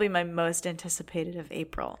 That's probably my most anticipated of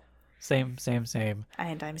April. Same.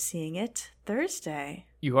 And I'm seeing it Thursday.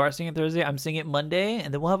 You are seeing it Thursday. I'm seeing it Monday,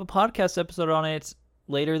 and then we'll have a podcast episode on it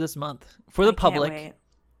later this month for the public. Can't wait.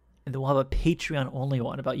 And then we'll have a Patreon only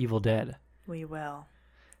one about Evil Dead. We will.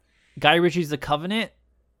 Guy Ritchie's The Covenant.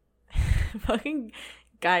 Fucking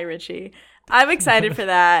Guy Ritchie. I'm excited for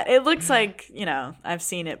that. It looks like, I've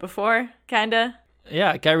seen it before, kinda.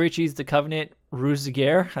 Yeah, Guy Ritchie's The Covenant. Ruse de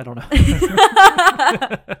Guerre. I don't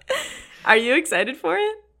know. Are you excited for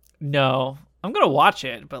it? No, I'm gonna watch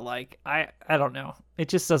it, but like I don't know. It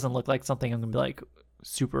just doesn't look like something I'm gonna be like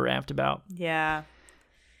super amped about. Yeah.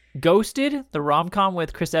 Ghosted, the rom-com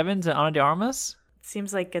with Chris Evans and Ana de Armas.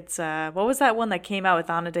 Seems like it's what was that one that came out with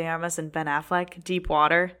Ana de Armas and Ben Affleck? Deep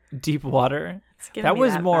Water. Deep Water. That That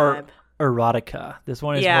was more vibe. erotica. This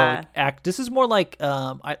one is Yeah. more like This is more like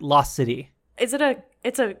Lost City. Is it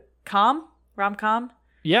it's a rom-com?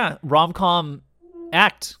 Yeah, rom-com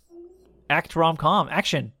act rom-com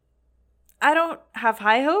action. I don't have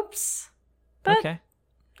high hopes, but Okay.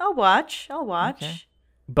 I'll watch. Okay.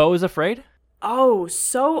 Beau is Afraid? Oh,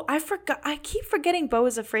 so I forgot. I keep forgetting Beau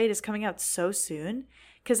is Afraid is coming out so soon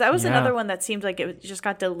because that was another one that seemed like it just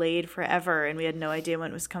got delayed forever and we had no idea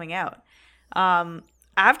when it was coming out.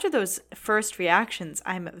 After those first reactions,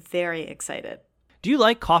 I'm very excited. Do you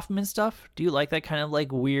like Kaufman stuff? Do you like that kind of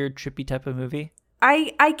like weird, trippy type of movie?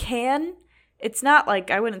 I can. It's not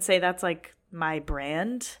like I wouldn't say that's like my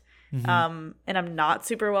brand. And I'm not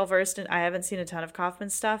super well versed in. I haven't seen a ton of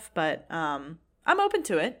Kaufman stuff, but I'm open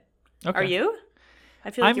to it. Okay. Are you? I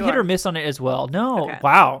feel like I'm hit or miss on it as well. No, Okay.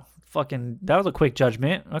 wow, fucking, that was a quick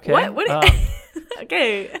judgment. Okay, What?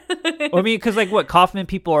 Okay. I mean, because like what Kaufman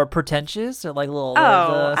people are pretentious or like little.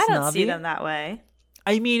 I don't snobby. see them that way.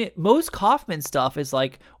 I mean, most Kaufman stuff is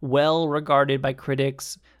like well regarded by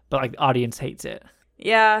critics, but like the audience hates it.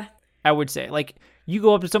 Yeah. I would say, like, you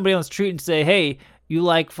go up to somebody on the street and say, "Hey, you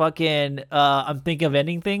like fucking I'm Thinking of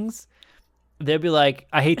Ending Things?" They'll be like,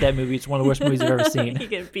 "I hate that movie. It's one of the worst movies I've ever seen." You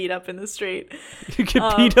get beat up in the street. You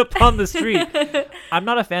get beat up on the street. I'm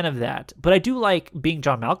not a fan of that, but I do like Being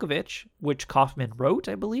John Malkovich, which Kaufman wrote,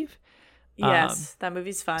 I believe. Yes, that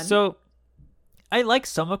movie's fun. So I like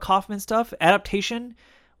some of Kaufman's stuff. Adaptation,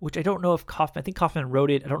 which I don't know if I think Kaufman wrote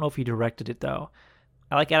it. I don't know if he directed it though.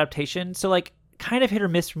 I like Adaptation. So like kind of hit or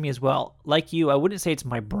miss for me as well. Like you, I wouldn't say it's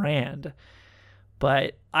my brand,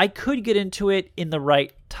 but I could get into it in the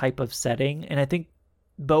right type of setting. And I think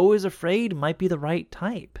Beau is Afraid might be the right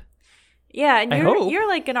type. Yeah, and I hope. you're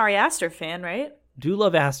like an Ari Aster fan, right? Do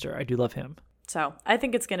love Aster. I do love him. So I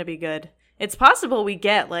think it's going to be good. It's possible we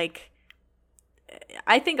get like,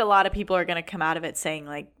 I think a lot of people are going to come out of it saying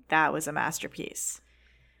like that was a masterpiece.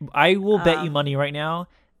 I will bet you money right now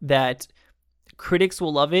that critics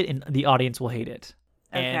will love it and the audience will hate it.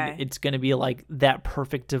 Okay. And it's going to be like that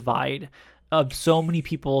perfect divide of so many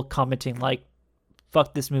people commenting like,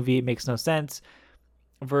 fuck this movie, it makes no sense,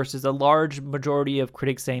 versus a large majority of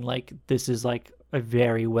critics saying like, this is like a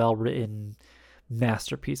very well written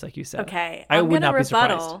masterpiece, like you said. Okay. I would gonna not be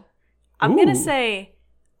surprised. rebuttal. I'm going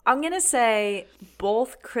to say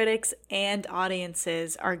both critics and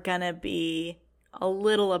audiences are going to be a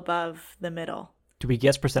little above the middle. Do we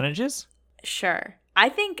guess percentages? Sure. I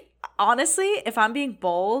think, honestly, if I'm being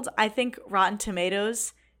bold, I think Rotten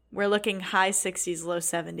Tomatoes, we're looking high 60s, low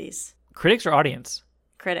 70s. Critics or audience?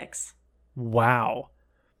 Critics. Wow.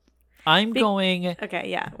 I'm going Okay,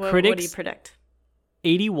 yeah. What do you Critics- predict?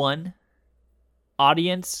 81,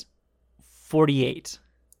 audience 48.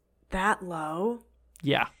 That low?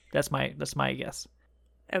 Yeah, that's my guess.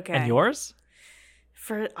 Okay. And yours?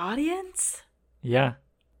 For audience? Yeah.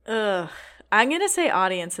 Ugh. I'm going to say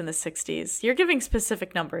audience in the 60s. You're giving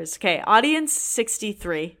specific numbers. Okay, audience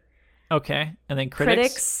 63. Okay. And then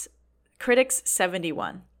critics? Critics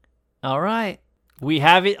 71. All right. We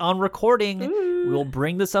have it on recording. Ooh. We'll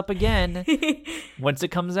bring this up again once it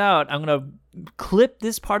comes out. I'm going to clip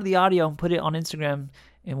this part of the audio and put it on Instagram,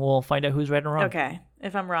 and we'll find out who's right or wrong. Okay.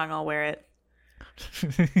 If I'm wrong, I'll wear it.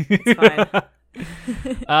 It's fine.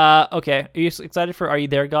 Okay. Are you excited for Are You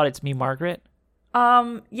There, God? It's Me, Margaret.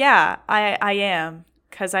 Yeah, I am.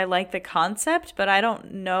 Because I like the concept, but I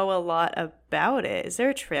don't know a lot about it. Is there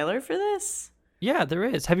a trailer for this? Yeah, there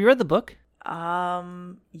is. Have you read the book?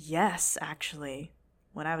 Yes, actually.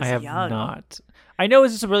 When I was I have young. not. I know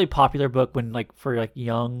it's just a really popular book when for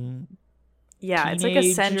young Yeah, it's like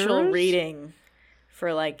essential reading for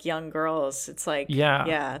young girls. It's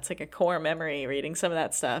it's like a core memory reading some of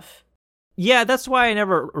that stuff. Yeah, that's why I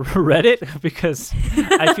never read it, because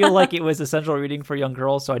I feel like it was essential reading for young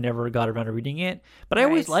girls, so I never got around to reading it. But I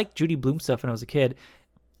always liked Judy Blume stuff when I was a kid.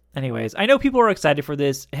 Anyways, I know people are excited for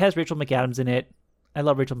this. It has Rachel McAdams in it. I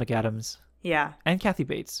love Rachel McAdams. Yeah. And Kathy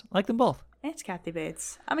Bates. I like them both. It's Kathy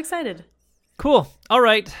Bates. I'm excited. Cool. All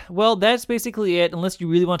right. Well, that's basically it, unless you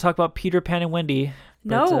really want to talk about Peter Pan and Wendy.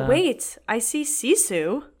 No, wait. I see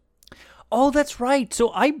Sisu. Oh, that's right.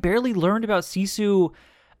 So I barely learned about Sisu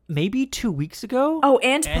maybe 2 weeks ago. Oh,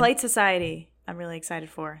 and Polite Society. I'm really excited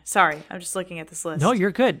for. Sorry, I'm just looking at this list. No,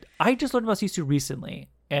 you're good. I just learned about Sisu recently,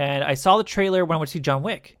 and I saw the trailer when I went to see John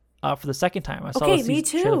Wick for the second time. I saw me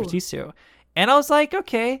too. Trailer for Sisu, and I was like,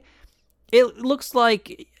 okay, it looks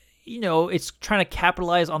like, it's trying to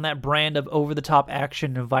capitalize on that brand of over-the-top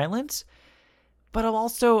action and violence, but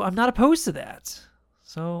I'm not opposed to that.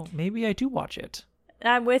 So maybe I do watch it.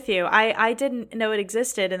 I'm with you. I didn't know it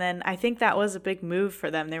existed, and then I think that was a big move for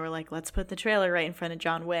them. They were like, let's put the trailer right in front of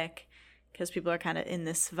John Wick, because people are kind of in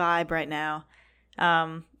this vibe right now.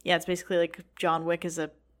 Yeah, it's basically like John Wick is a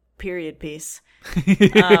period piece.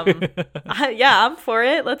 Yeah, I'm for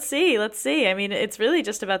it. Let's see. I mean, it's really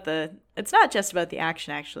just about it's not just about the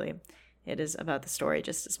action, actually. It is about the story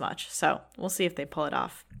just as much. So we'll see if they pull it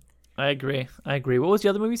off. I agree. What was the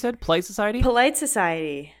other movie you said? Polite Society? Polite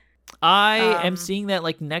Society. I am seeing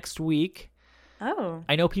that next week. Oh.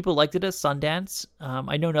 I know people liked it at Sundance.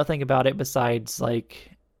 I know nothing about it besides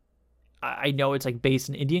I know it's based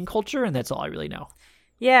in Indian culture, and that's all I really know.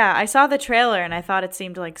 Yeah, I saw the trailer and I thought it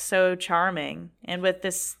seemed so charming. And with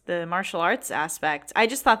the martial arts aspect, I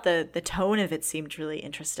just thought the tone of it seemed really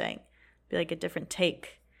interesting. Be a different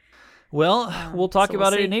take. Well, we'll talk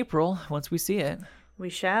about it in April once we see it. We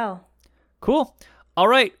shall. Cool. All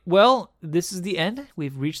right. Well, this is the end.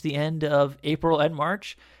 We've reached the end of April and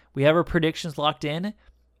March. We have our predictions locked in.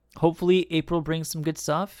 Hopefully, April brings some good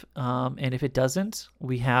stuff. And if it doesn't,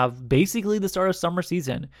 we have basically the start of summer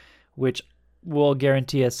season, which will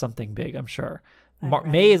guarantee us something big, I'm sure.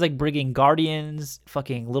 May is bringing Guardians,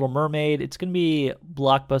 fucking Little Mermaid. It's going to be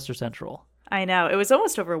blockbuster central. I know. It was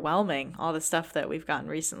almost overwhelming, all the stuff that we've gotten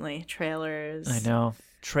recently. Trailers. I know.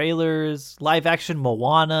 Trailers, live action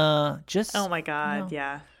Moana, just oh my god,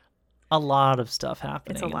 yeah, a lot of stuff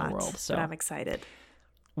happening in the world. So but I'm excited.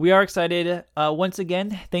 We are excited. Once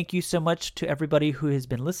again, thank you so much to everybody who has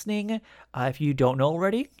been listening. If you don't know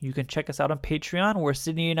already, you can check us out on Patreon, where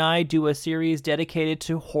Sydney and I do a series dedicated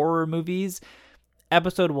to horror movies.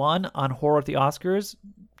 Episode 1 on Horror at the Oscars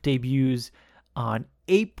debuts on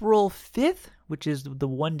April 5th, which is the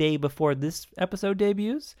one day before this episode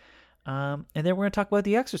debuts. And then we're going to talk about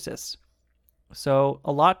The Exorcist. So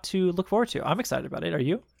a lot to look forward to. I'm excited about it. Are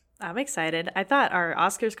you? I'm excited. I thought our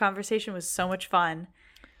Oscars conversation was so much fun.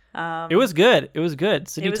 It was good.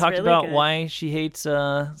 Sydney talked really about good. why she hates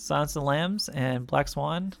Silence of the Lambs and Black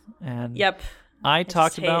Swan. And yep. I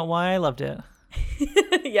talked about why I loved it.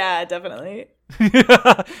 Yeah, definitely.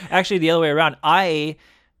 Actually, the other way around.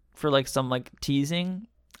 For some teasing,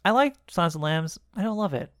 I like Silence of the Lambs. I don't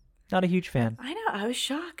love it. Not a huge fan. I know. I was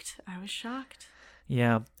shocked.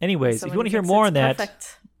 Yeah. Anyways, if you want to hear more on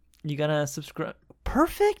that, you gotta subscribe.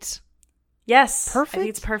 Perfect? Yes. Perfect? I think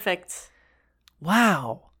it's perfect.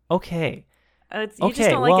 Wow. Okay. You just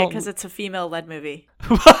don't like it because it's a female-led movie.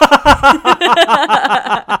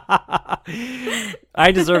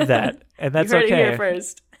 I deserve that, and that's okay. You heard it here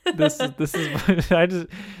first. This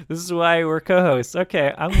is why we're co-hosts.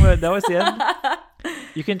 Okay, that was the end.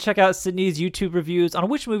 You can check out Sydney's YouTube reviews. On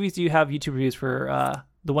which movies do you have YouTube reviews for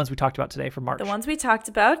the ones we talked about today for March? The ones we talked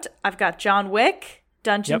about, I've got John Wick,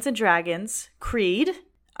 Dungeons and Dragons, Creed,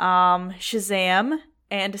 Shazam,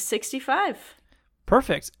 and 65.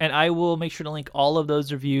 Perfect. And I will make sure to link all of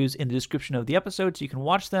those reviews in the description of the episode so you can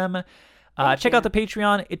watch them. Check out the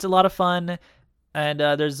Patreon. It's a lot of fun. And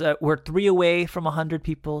we're 3 away from 100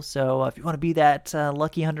 people. So if you want to be that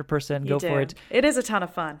lucky 100 person, go for it. It is a ton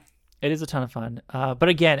of fun. It is a ton of fun. But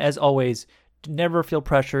again, as always, never feel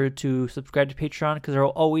pressure to subscribe to Patreon, because there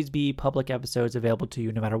will always be public episodes available to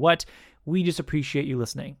you no matter what. We just appreciate you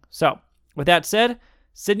listening. So with that said,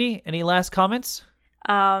 Sydney, any last comments?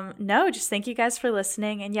 No, just thank you guys for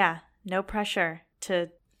listening. And yeah, no pressure to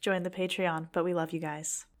join the Patreon, but we love you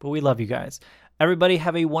guys. Everybody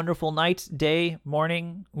have a wonderful night, day,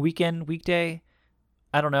 morning, weekend, weekday.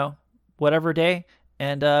 I don't know, whatever day.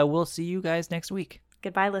 And we'll see you guys next week.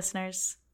 Goodbye, listeners.